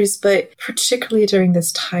centuries, but particularly during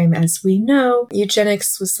this time, as we know,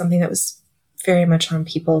 eugenics was something that was very much on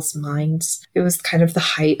people's minds. It was kind of the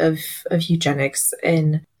height of eugenics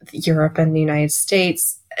in Europe and the United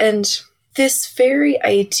States. And this very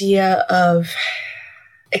idea of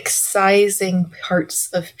excising parts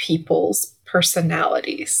of people's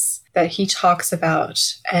personalities that he talks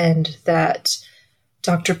about and that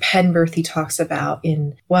Dr. Penberthy talks about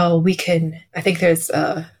in, well, we can, I think there's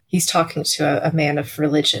he's talking to a man of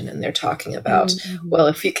religion, and they're talking about, well,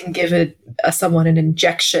 if you can give someone an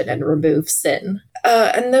injection and remove sin.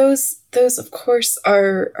 And those of course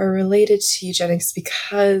are related to eugenics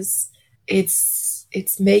because it's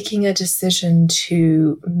making a decision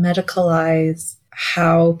to medicalize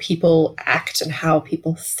how people act and how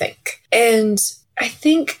people think. And I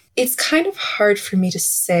think it's kind of hard for me to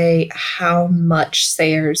say how much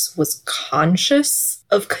Sayers was conscious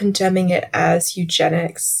of condemning it as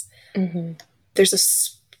eugenics. Mm-hmm. There's a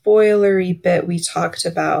spoilery bit we talked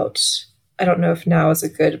about. I don't know if now is a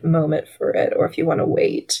good moment for it or if you want to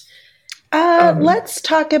wait. Let's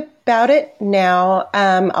talk about it now.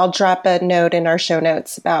 I'll drop a note in our show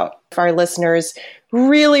notes about if our listeners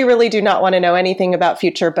really, really do not want to know anything about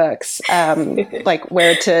future books, like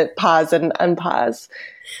where to pause and unpause.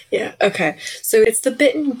 Yeah, okay. So it's the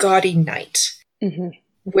bit in Gaudy Night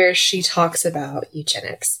where she talks about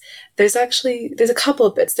eugenics. There's a couple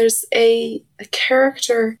of bits. There's a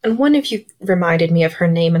character, and one of you reminded me of her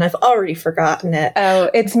name, and I've already forgotten it. Oh,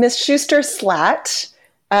 it's Miss Schuster Slat.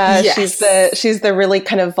 Yes. She's the really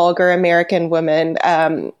kind of vulgar American woman.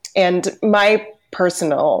 And my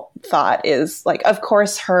personal thought is, like, of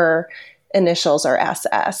course her initials are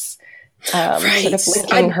SS. Right. Sort of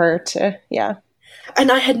linking her to, yeah. And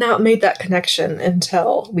I had not made that connection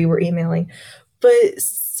until we were emailing. But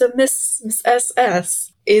so Miss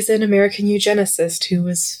SS is an American eugenicist who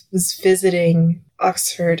was visiting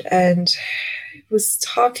Oxford and was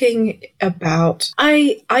talking about,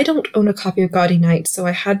 I don't own a copy of Gaudy Night, so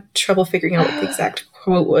I had trouble figuring out what the exact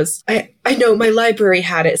quote was. I know my library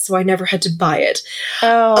had it, so I never had to buy it.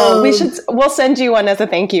 Oh, we'll send you one as a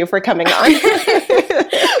thank you for coming on.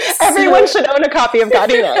 Everyone should own a copy of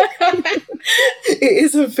Gaudy Night. It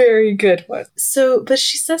is a very good one. But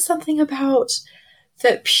she says something about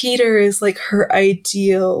that Peter is like her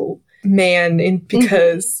ideal man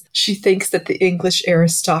because she thinks that the English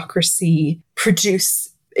aristocracy produce,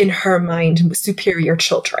 in her mind, superior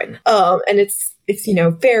children. And it's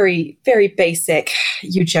very, very basic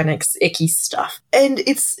eugenics, icky stuff. And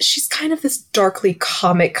she's kind of this darkly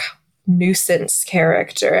comic nuisance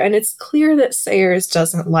character, and it's clear that Sayers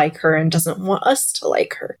doesn't like her and doesn't want us to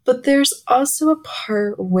like her. But there's also a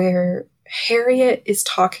part where Harriet is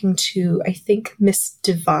talking to, I think, Miss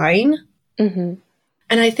Devine. Mm-hmm.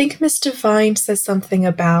 And I think Miss Devine says something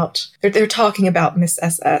about, they're talking about Miss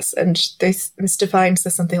SS, and Miss Devine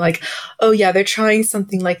says something like, oh yeah, they're trying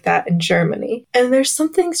something like that in Germany. And there's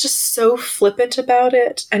something just so flippant about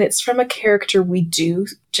it, and it's from a character we do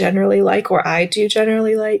generally like, or I do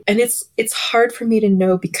generally like. And it's hard for me to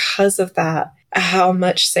know because of that, how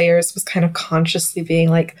much Sayers was kind of consciously being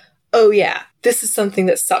like, oh yeah, this is something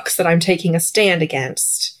that sucks that I'm taking a stand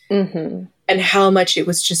against. Mm-hmm. And how much it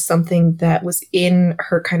was just something that was in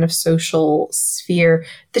her kind of social sphere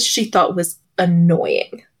that she thought was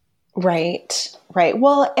annoying. Right.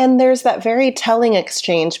 Well, and there's that very telling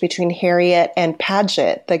exchange between Harriet and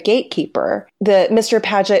Paget, the gatekeeper, the Mr.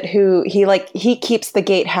 Paget, who he keeps the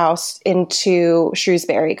gatehouse into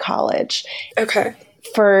Shrewsbury College. Okay.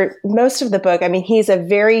 For most of the book, I mean, he's a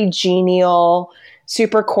very genial,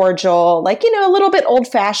 super cordial, like, a little bit old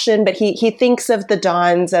fashioned, but he thinks of the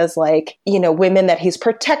Dons as like, women that he's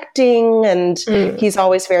protecting, and he's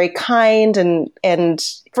always very kind. And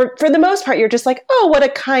for the most part, you're just like, oh, what a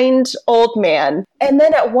kind old man. And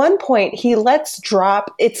then at one point he lets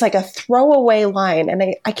drop, it's like a throwaway line.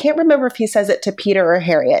 And I can't remember if he says it to Peter or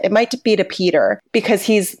Harriet. It might be to Peter, because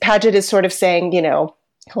Paget is sort of saying,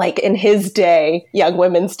 like in his day, young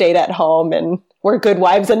women stayed at home and were good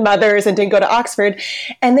wives and mothers and didn't go to Oxford.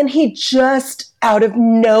 And then he just out of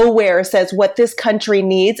nowhere says what this country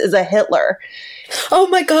needs is a Hitler. Oh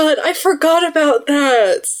my God, I forgot about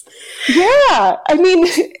that. Yeah. I mean,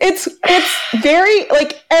 it's very,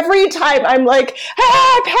 like, every time I'm like,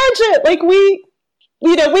 Paget, like we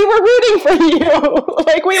were rooting for you.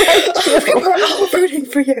 Like, we liked you. We were all rooting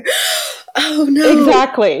for you. Oh no.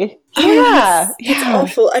 Exactly. Yeah. It's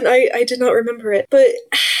awful. And I did not remember it. But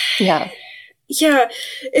yeah. Yeah,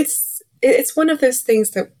 it's one of those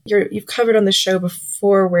things that you've covered on the show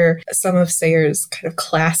before, where some of Sayers' kind of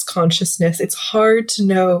class consciousness, it's hard to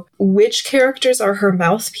know which characters are her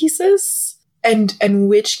mouthpieces and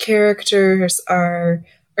which characters are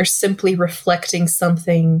simply reflecting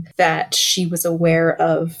something that she was aware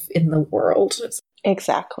of in the world.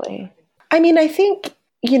 Exactly. I mean, I think,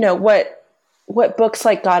 what books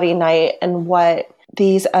like Gaudy Night and what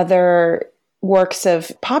these other works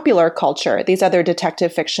of popular culture, these other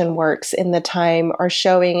detective fiction works in the time are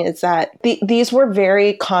showing is that these were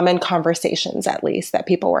very common conversations, at least, that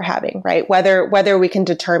people were having, right? Whether we can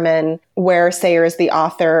determine where Sayers, the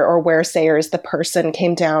author, or where Sayers, the person,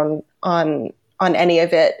 came down on any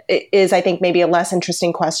of it is, I think, maybe a less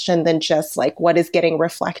interesting question than just like what is getting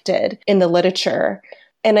reflected in the literature.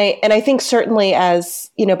 And I think certainly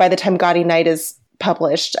as, by the time Gaudy Night is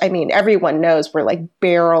published, I mean, everyone knows we're like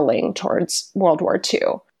barreling towards World War II.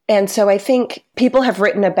 And so I think people have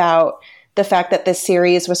written about the fact that this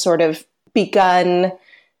series was sort of begun,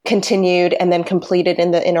 continued, and then completed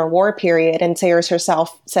in the interwar period. And Sayers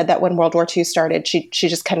herself said that when World War II started, she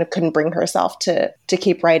just kind of couldn't bring herself to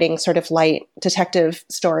keep writing sort of light detective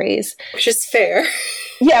stories. Which is fair.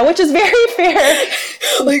 Yeah, which is very fair.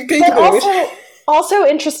 Like big but also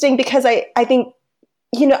interesting because I think,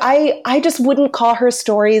 I just wouldn't call her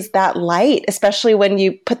stories that light, especially when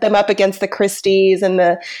you put them up against the Christies and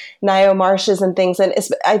the Ngaio Marshes and things. And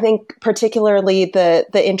I think particularly the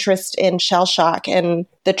interest in shell shock and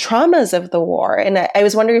the traumas of the war. And I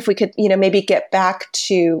was wondering if we could, maybe get back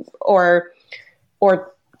to or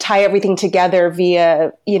tie everything together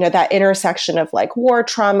via, that intersection of like war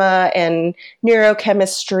trauma and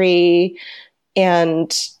neurochemistry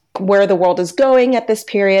and where the world is going at this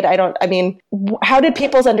period. How did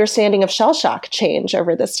people's understanding of shell shock change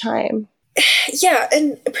over this time? Yeah,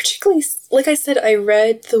 and particularly, like I said, I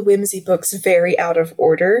read the Whimsy books very out of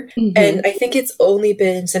order. Mm-hmm. And I think it's only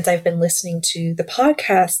been since I've been listening to the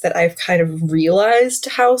podcast that I've kind of realized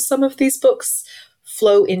how some of these books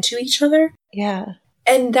flow into each other. Yeah.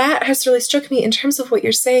 And that has really struck me in terms of what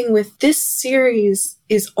you're saying with this series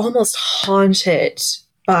is almost haunted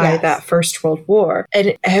by that First World War.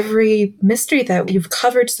 And every mystery that you've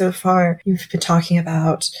covered so far, you've been talking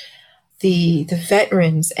about the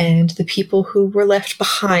veterans and the people who were left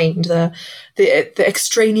behind, the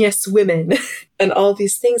extraneous women and all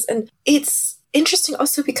these things. And it's interesting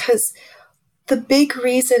also because the big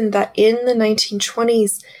reason that in the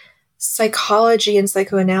 1920s, psychology and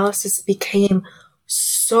psychoanalysis became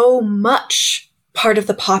so much part of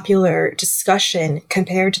the popular discussion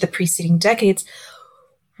compared to the preceding decades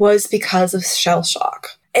was because of shell shock.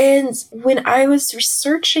 And when I was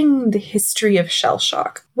researching the history of shell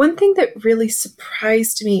shock, one thing that really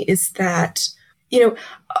surprised me is that,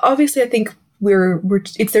 obviously I think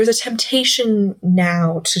there's a temptation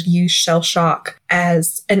now to use shell shock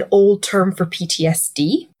as an old term for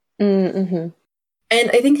PTSD. Mm-hmm. And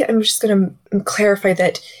I think I'm just going to clarify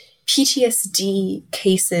that PTSD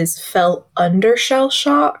cases fell under shell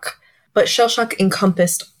shock, but shell shock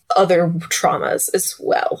encompassed other traumas as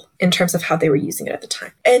well in terms of how they were using it at the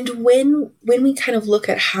time. And when we kind of look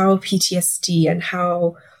at how PTSD and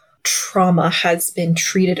how trauma has been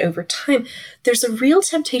treated over time, there's a real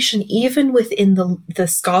temptation even within the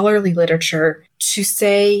scholarly literature to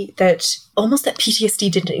say that almost that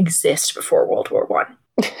PTSD didn't exist before World War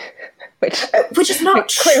I. Which is not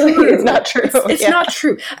true. It's not true. It's not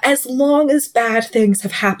true. As long as bad things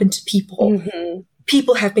have happened to people, mm-hmm.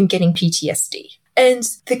 people have been getting PTSD. And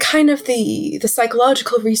the kind of the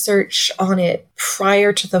psychological research on it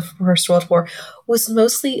prior to the First World War was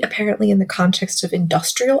mostly apparently in the context of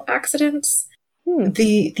industrial accidents.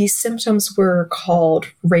 These symptoms were called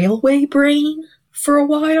railway brain for a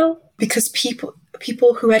while because people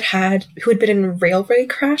who had been in railway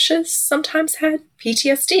crashes sometimes had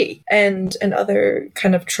PTSD and other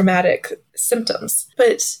kind of traumatic symptoms.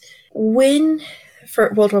 But when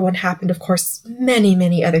World War I happened, of course, many,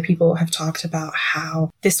 many other people have talked about how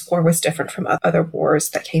this war was different from other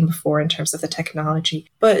wars that came before in terms of the technology.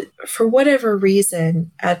 But for whatever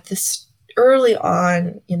reason, at this early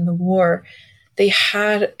on in the war, they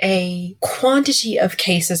had a quantity of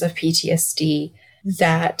cases of PTSD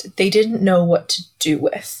that they didn't know what to do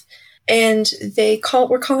with. And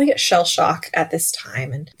were calling it shell shock at this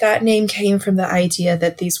time. And that name came from the idea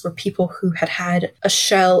that these were people who had a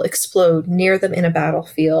shell explode near them in a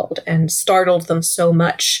battlefield and startled them so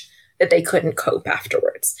much that they couldn't cope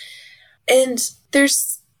afterwards. And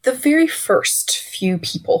there's the very first few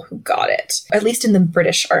people who got it, at least in the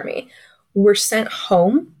British Army, were sent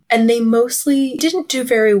home. And they mostly didn't do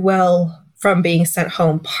very well from being sent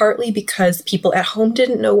home, partly because people at home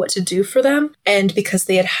didn't know what to do for them, and because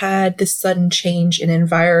they had this sudden change in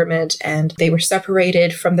environment and they were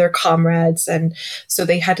separated from their comrades, and so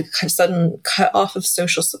they had to kind of suddenly cut off of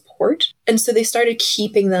social support. And so they started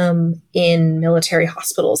keeping them in military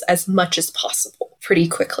hospitals as much as possible pretty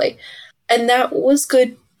quickly. And that was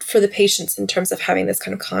good for the patients in terms of having this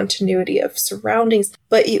kind of continuity of surroundings,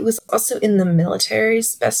 but it was also in the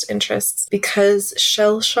military's best interests because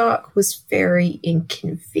shell shock was very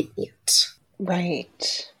inconvenient.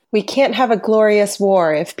 Right. We can't have a glorious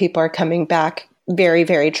war if people are coming back very,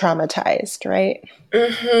 very traumatized, right?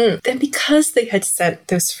 Mm-hmm. And because they had sent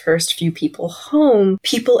those first few people home,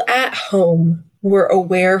 people at home were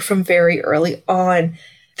aware from very early on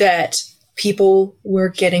that people were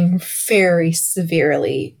getting very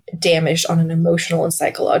severely damaged on an emotional and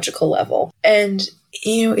psychological level. And,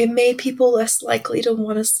 it made people less likely to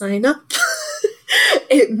want to sign up.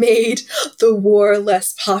 It made the war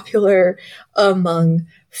less popular among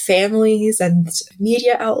families and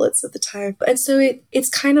media outlets at the time. And so it's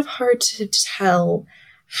kind of hard to tell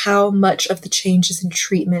how much of the changes in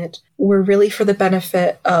treatment were really for the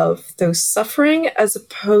benefit of those suffering as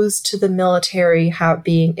opposed to the military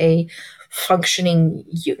being a functioning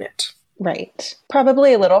unit. Right.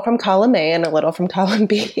 Probably a little from column A and a little from column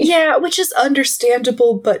B. Yeah, which is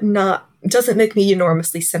understandable, but doesn't make me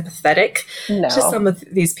enormously sympathetic to some of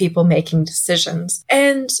these people making decisions.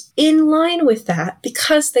 And in line with that,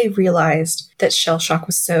 because they realized that shell shock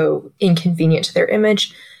was so inconvenient to their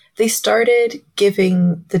image, they started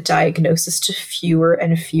giving the diagnosis to fewer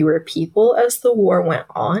and fewer people as the war went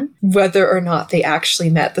on, whether or not they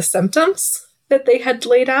actually met the symptoms that they had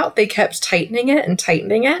laid out. They kept tightening it and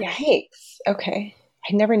tightening it. Yikes. Okay.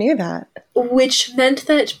 I never knew that. Which meant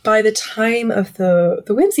that by the time of the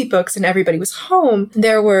Whimsy books and everybody was home,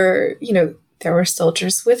 there were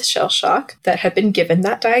soldiers with shell shock that had been given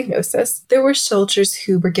that diagnosis. There were soldiers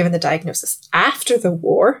who were given the diagnosis after the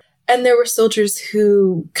war. And there were soldiers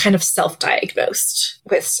who kind of self-diagnosed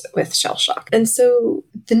with shell shock. And so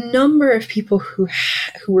the number of people who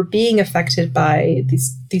were being affected by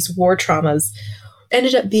these war traumas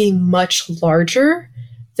ended up being much larger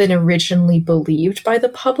than originally believed by the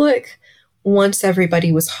public once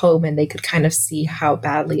everybody was home and they could kind of see how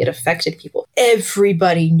badly it affected people.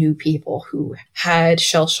 Everybody knew people who had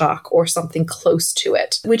shell shock or something close to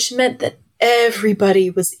it, which meant that everybody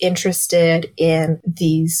was interested in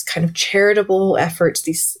these kind of charitable efforts,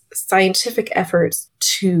 these scientific efforts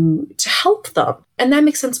to help them. And that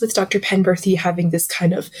makes sense with Dr. Penberthy having this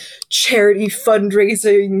kind of charity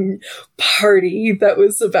fundraising party that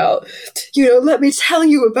was about, let me tell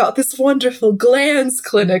you about this wonderful glands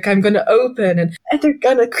clinic I'm going to open, and they're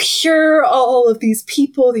going to cure all of these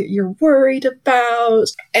people that you're worried about.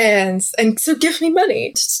 And so give me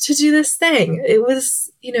money to do this thing. It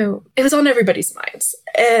was, it was on everybody's minds.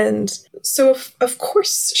 And so of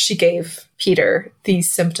course she gave Peter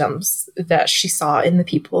these symptoms that she saw in the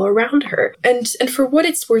people around her. And for what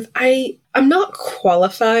it's worth, I'm not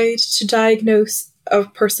qualified to diagnose a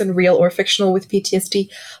person, real or fictional, with PTSD,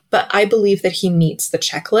 but I believe that he meets the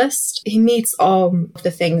checklist. He meets all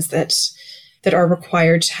the things that are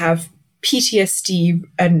required to have PTSD,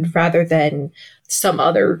 and rather than some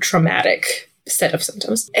other traumatic set of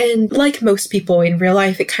symptoms. And like most people in real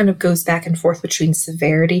life, it kind of goes back and forth between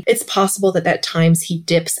severity. It's possible that at times he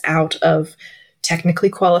dips out of technically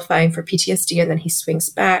qualifying for PTSD and then he swings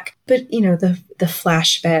back. But, the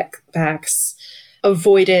flashbacks,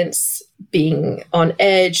 avoidance, being on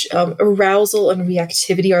edge, arousal and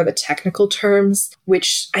reactivity are the technical terms,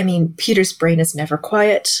 which, Peter's brain is never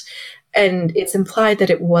quiet. And it's implied that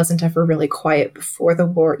it wasn't ever really quiet before the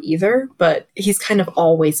war either, but he's kind of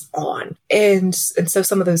always on. And so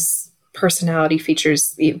some of those personality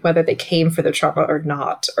features, whether they came for the trauma or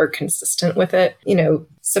not, are consistent with it.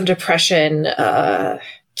 Some depression,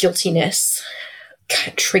 guiltiness,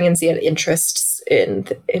 transient interests in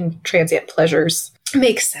transient pleasures.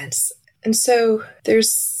 Makes sense. And so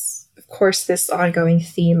there's, of course, this ongoing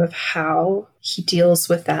theme of how he deals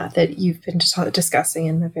with that you've been discussing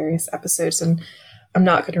in the various episodes. And I'm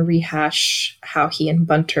not going to rehash how he and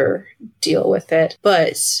Bunter deal with it,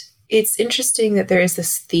 but it's interesting that there is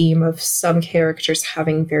this theme of some characters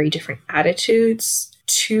having very different attitudes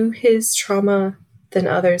to his trauma than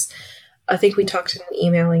others. I think we talked in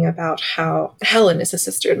emailing about how Helen is his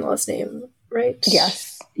sister-in-law's name, right?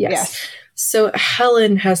 Yes. So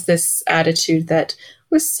Helen has this attitude that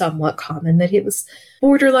was somewhat common, that it was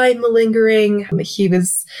borderline malingering. He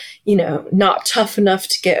was, not tough enough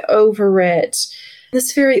to get over it.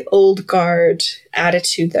 This very old guard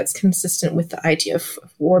attitude that's consistent with the idea of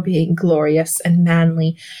war being glorious and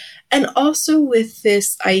manly. And also with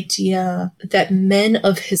this idea that men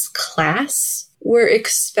of his class were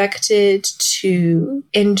expected to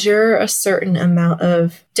endure a certain amount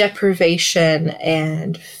of deprivation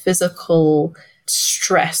and physical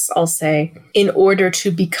stress, I'll say, in order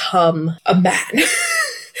to become a man.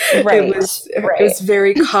 Right. It was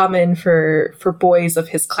very common for boys of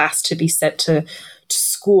his class to be sent to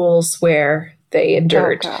schools where they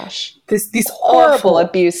endured these horrible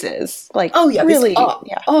abuses. Really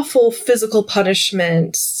awful physical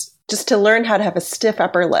punishments, just to learn how to have a stiff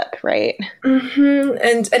upper lip, right? Mm-hmm.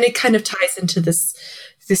 And it kind of ties into this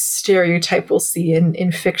stereotype we'll see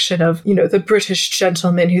in fiction of, the British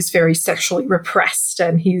gentleman who's very sexually repressed,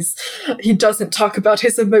 and he doesn't talk about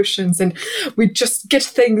his emotions, and we just get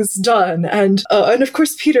things done. And of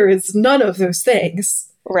course, Peter is none of those things.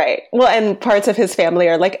 Right. Well, and parts of his family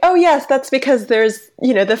are like, oh, yes, that's because there's,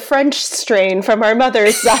 the French strain from our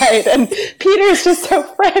mother's side. And Peter's just so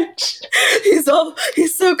French.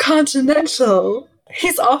 He's so continental.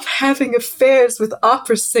 He's off having affairs with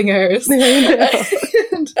opera singers.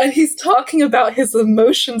 And he's talking about his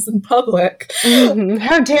emotions in public. Mm-hmm.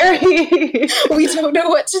 How dare he? We don't know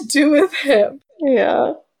what to do with him.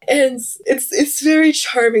 Yeah. And it's very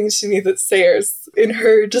charming to me that Sayers, in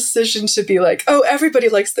her decision to be like, oh, everybody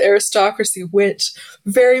likes the aristocracy, went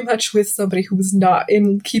very much with somebody who was not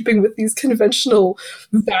in keeping with these conventional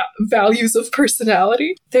values of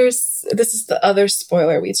personality. This is the other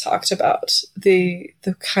spoiler we talked about, the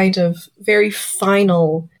kind of very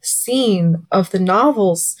final scene of the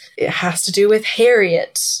novels. It has to do with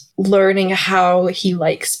Harriet learning how he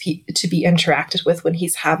likes to be interacted with when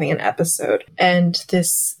he's having an episode. And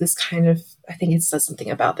this kind of, I think it says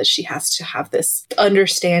something about that she has to have this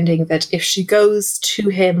understanding that if she goes to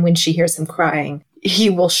him when she hears him crying,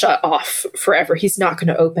 he will shut off forever. He's not going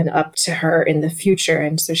to open up to her in the future.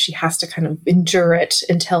 And so she has to kind of endure it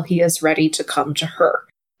until he is ready to come to her.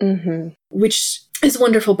 Mm-hmm. Which is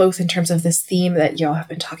wonderful, both in terms of this theme that y'all have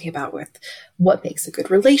been talking about with what makes a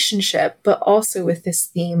good relationship, but also with this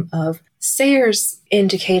theme of Sayers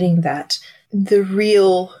indicating that the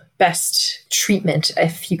real best treatment,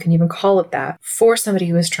 if you can even call it that, for somebody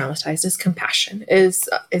who is traumatized is compassion, is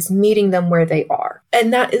meeting them where they are.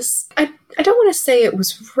 And that is, I don't want to say it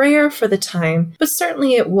was rare for the time, but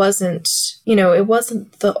certainly it wasn't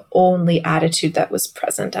the only attitude that was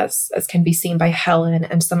present, as can be seen by Helen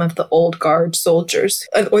and some of the old guard soldiers.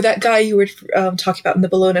 Or that guy you were talking about in the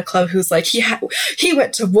Bologna Club who's like, he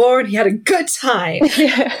went to war and he had a good time.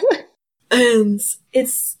 Yeah. And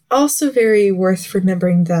it's also very worth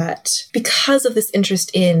remembering that because of this interest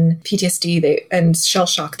in PTSD and shell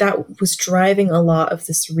shock, that was driving a lot of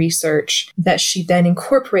this research that she then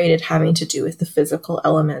incorporated having to do with the physical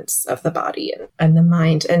elements of the body and the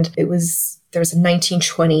mind. And there was a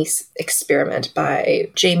 1920s experiment by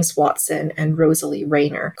James Watson and Rosalie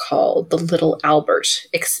Rayner called the Little Albert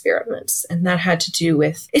experiments. And that had to do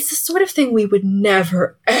with, it's the sort of thing we would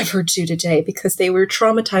never, ever do today because they were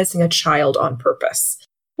traumatizing a child on purpose.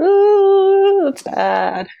 Oh, that's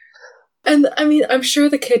bad. And I mean, I'm sure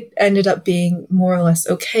the kid ended up being more or less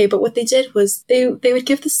okay, but what they did was they would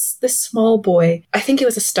give this small boy, I think it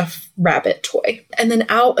was a stuffed rabbit toy, and then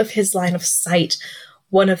out of his line of sight,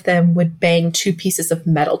 one of them would bang two pieces of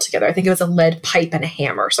metal together. I think it was a lead pipe and a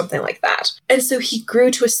hammer or something like that. And so he grew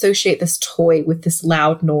to associate this toy with this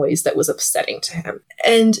loud noise that was upsetting to him.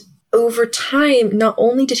 And over time, not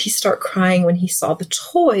only did he start crying when he saw the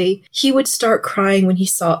toy, he would start crying when he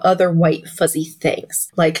saw other white fuzzy things,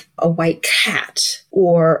 like a white cat,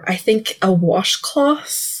 or I think a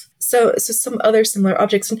washcloth. So some other similar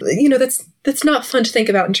objects. And, that's not fun to think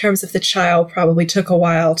about in terms of the child probably took a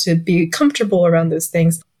while to be comfortable around those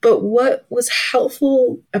things. But what was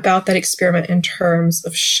helpful about that experiment in terms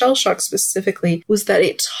of shell shock specifically was that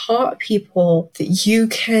it taught people that you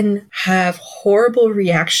can have horrible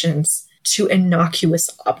reactions to innocuous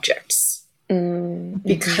objects. Mm-hmm.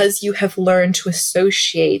 Because you have learned to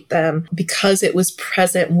associate them, because it was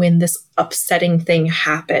present when this upsetting thing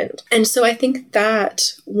happened. And so I think that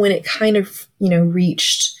when it kind of,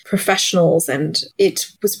 reached professionals, and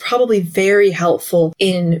it was probably very helpful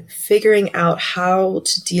in figuring out how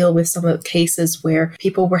to deal with some of the cases where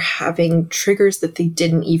people were having triggers that they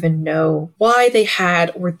didn't even know why they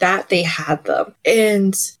had or that they had them.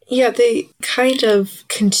 And yeah, they kind of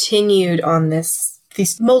continued on these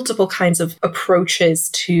multiple kinds of approaches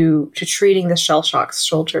to treating the shell shock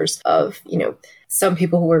soldiers of, some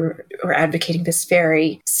people were advocating this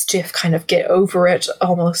very stiff kind of get over it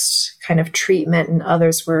almost kind of treatment, and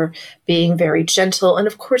others were being very gentle. And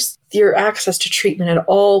of course, your access to treatment at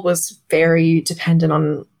all was very dependent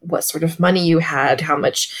on what sort of money you had, how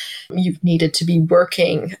much you needed to be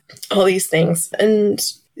working, all these things. And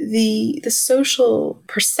the social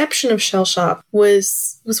perception of shell shock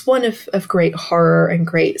was one of great horror and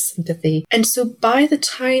great sympathy. And so by the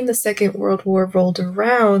time the Second World War rolled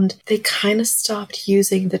around, they kind of stopped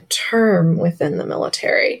using the term within the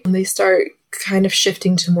military. And they start kind of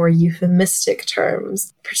shifting to more euphemistic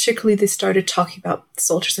terms. Particularly, they started talking about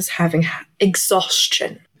soldiers as having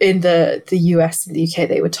exhaustion. in the US and the UK,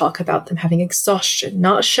 they would talk about them having exhaustion,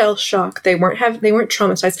 not shell shock. They weren't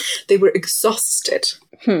traumatized. They were exhausted.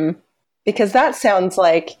 Because that sounds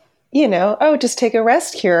like, just take a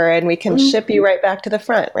rest cure and we can ship you right back to the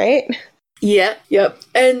front, right? Yeah, yep.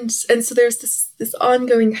 And so there's this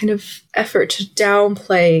ongoing kind of effort to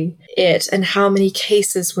downplay it and how many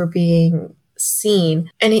cases were being seen.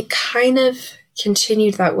 And it kind of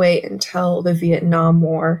continued that way until the Vietnam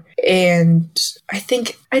War. And I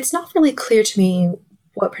think it's not really clear to me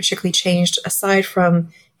what particularly changed, aside from,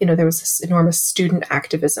 there was this enormous student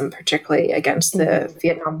activism, particularly against the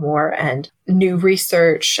Vietnam War, and new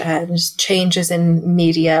research and changes in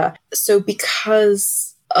media. So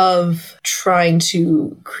because of trying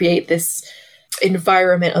to create this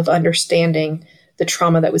environment of understanding the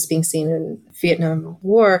trauma that was being seen in Vietnam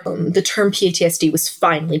War, the term PTSD was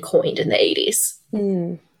finally coined in the 80s.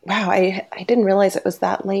 Wow, I didn't realize it was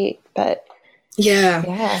that late, but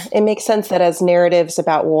yeah, it makes sense that as narratives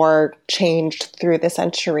about war changed through the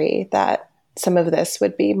century, that some of this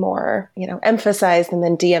would be more, emphasized and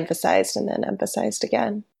then de-emphasized and then emphasized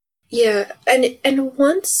again. Yeah, and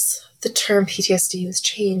once the term PTSD was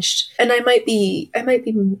changed, and I might be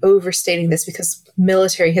overstating this because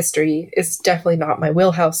military history is definitely not my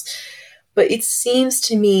wheelhouse, but it seems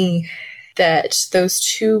to me that those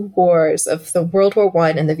two wars of the World War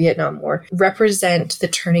I and the Vietnam War represent the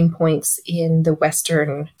turning points in the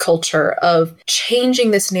Western culture of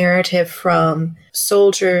changing this narrative from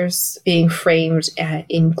soldiers being framed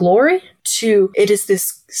in glory to it is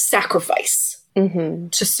this sacrifice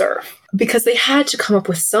to serve. Because they had to come up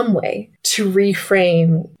with some way to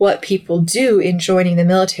reframe what people do in joining the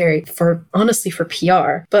military for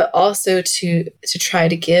PR, but also to try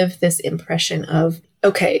to give this impression of,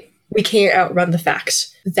 okay, we can't outrun the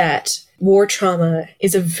fact that war trauma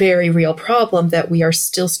is a very real problem that we are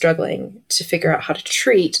still struggling to figure out how to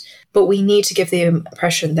treat, but we need to give the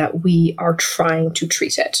impression that we are trying to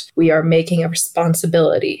treat it. We are making a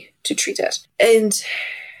responsibility to treat it. And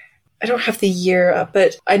I don't have the year up,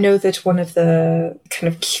 but I know that one of the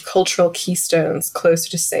kind of cultural keystones closer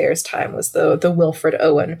to Sayre's time was the Wilfred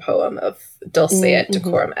Owen poem of Dulce et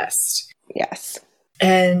Decorum Est. Yes.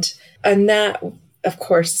 And that, of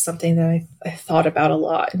course, is something that I thought about a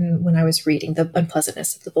lot when I was reading The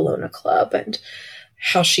Unpleasantness of the Bologna Club and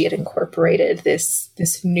how she had incorporated this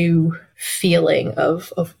new feeling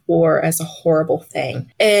of war as a horrible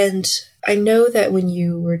thing. And I know that when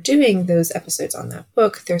you were doing those episodes on that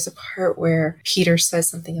book, there's a part where Peter says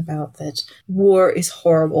something about that war is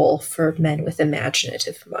horrible for men with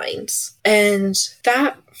imaginative minds. And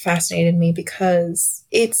that fascinated me because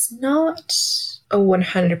it's not a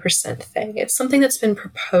 100% thing. It's something that's been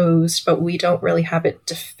proposed, but we don't really have it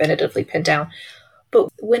definitively pinned down. But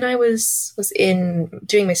when I was in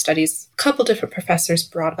doing my studies, a couple different professors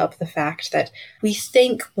brought up the fact that we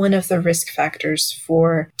think one of the risk factors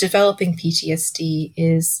for developing PTSD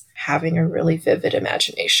is having a really vivid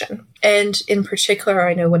imagination. And in particular,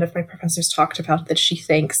 I know one of my professors talked about that she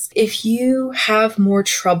thinks if you have more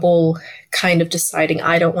trouble kind of deciding,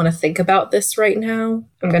 I don't want to think about this right now,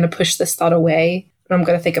 I'm going to push this thought away, and I'm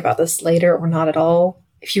going to think about this later or not at all.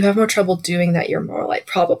 If you have more trouble doing that, you're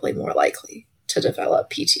probably more likely to develop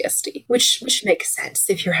PTSD, which makes sense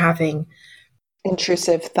if you're having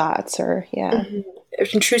intrusive thoughts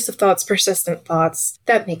intrusive thoughts, persistent thoughts.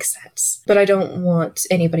 That makes sense. But I don't want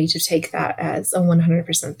anybody to take that as a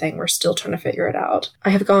 100% thing. We're still trying to figure it out.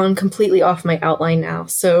 I have gone completely off my outline now,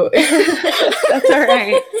 so that's all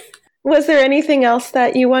right. Was there anything else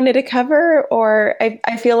that you wanted to cover? Or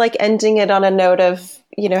I feel like ending it on a note of,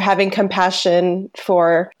 having compassion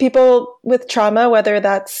for people with trauma, whether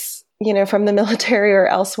that's from the military or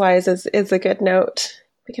elsewise, is a good note.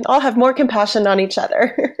 We can all have more compassion on each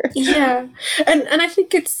other. Yeah. And I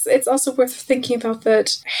think it's also worth thinking about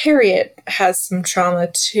that Harriet has some trauma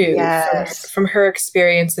too. Yes. From her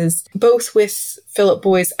experiences, both with Philip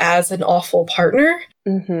Boyes as an awful partner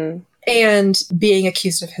and being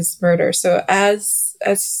accused of his murder. So as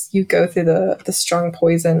you go through the strong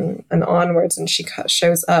poison and onwards, and she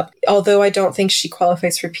shows up, although I don't think she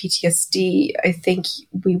qualifies for PTSD, I think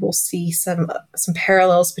we will see some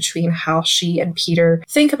parallels between how she and Peter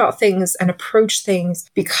think about things and approach things,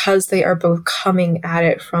 because they are both coming at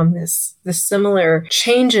it from the similar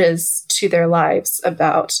changes to their lives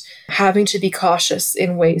about having to be cautious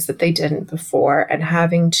in ways that they didn't before, and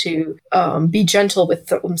having to be gentle with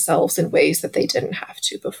themselves in ways that they didn't have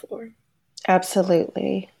to before.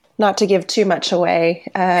 Absolutely. not to give too much away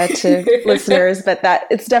to listeners, but that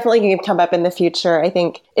it's definitely going to come up in the future. I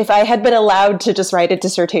think if I had been allowed to just write a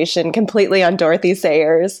dissertation completely on Dorothy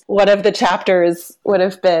Sayers, one of the chapters would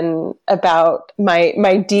have been about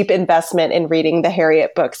my deep investment in reading the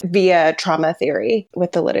Harriet books via trauma theory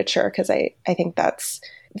with the literature, because I think that's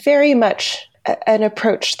very much an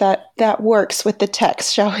approach that works with the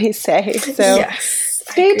text, shall we say. So yes.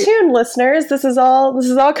 Stay tuned, listeners. This is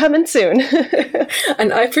all coming soon.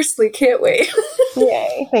 And I personally can't wait.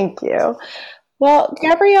 Yay. Thank you. Well,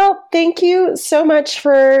 Gabrielle, thank you so much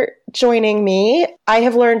for joining me. I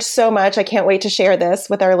have learned so much. I can't wait to share this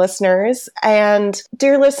with our listeners. And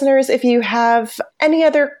dear listeners, if you have any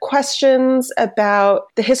other questions about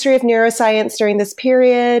the history of neuroscience during this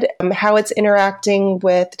period, how it's interacting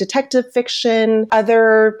with detective fiction,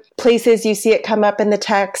 other places you see it come up in the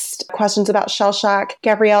text, questions about shell shock,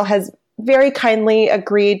 Gabrielle has very kindly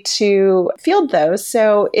agreed to field those.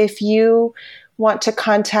 So if you want to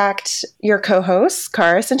contact your co-hosts,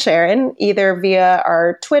 Karis and Sharon, either via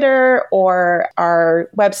our Twitter or our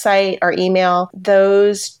website, our email,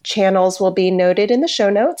 those channels will be noted in the show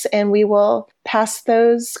notes, and we will pass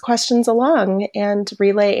those questions along and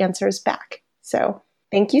relay answers back. So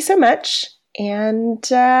thank you so much, and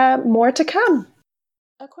more to come.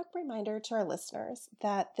 A quick reminder to our listeners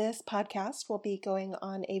that this podcast will be going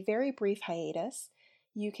on a very brief hiatus.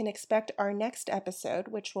 You can expect our next episode,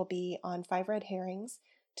 which will be on 5 red herrings,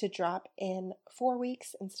 to drop in 4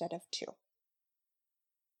 weeks instead of 2.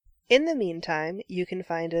 In the meantime, you can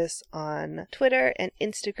find us on Twitter and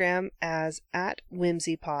Instagram as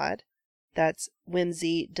 @WhimsyPod. That's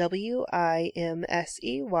Whimsy, WIMSEY.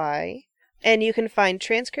 And you can find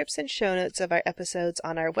transcripts and show notes of our episodes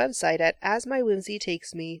on our website at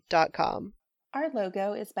asmywhimsytakesme.com. Our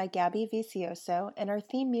logo is by Gabby Vicioso, and our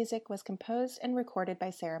theme music was composed and recorded by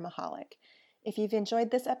Sarah Mahalik. If you've enjoyed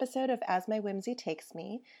this episode of As My Whimsy Takes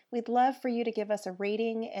Me, we'd love for you to give us a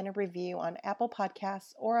rating and a review on Apple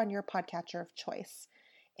Podcasts or on your podcatcher of choice.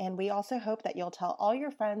 And we also hope that you'll tell all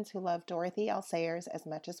your friends who love Dorothy L. Sayers as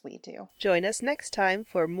much as we do. Join us next time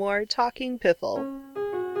for more Talking Piffle.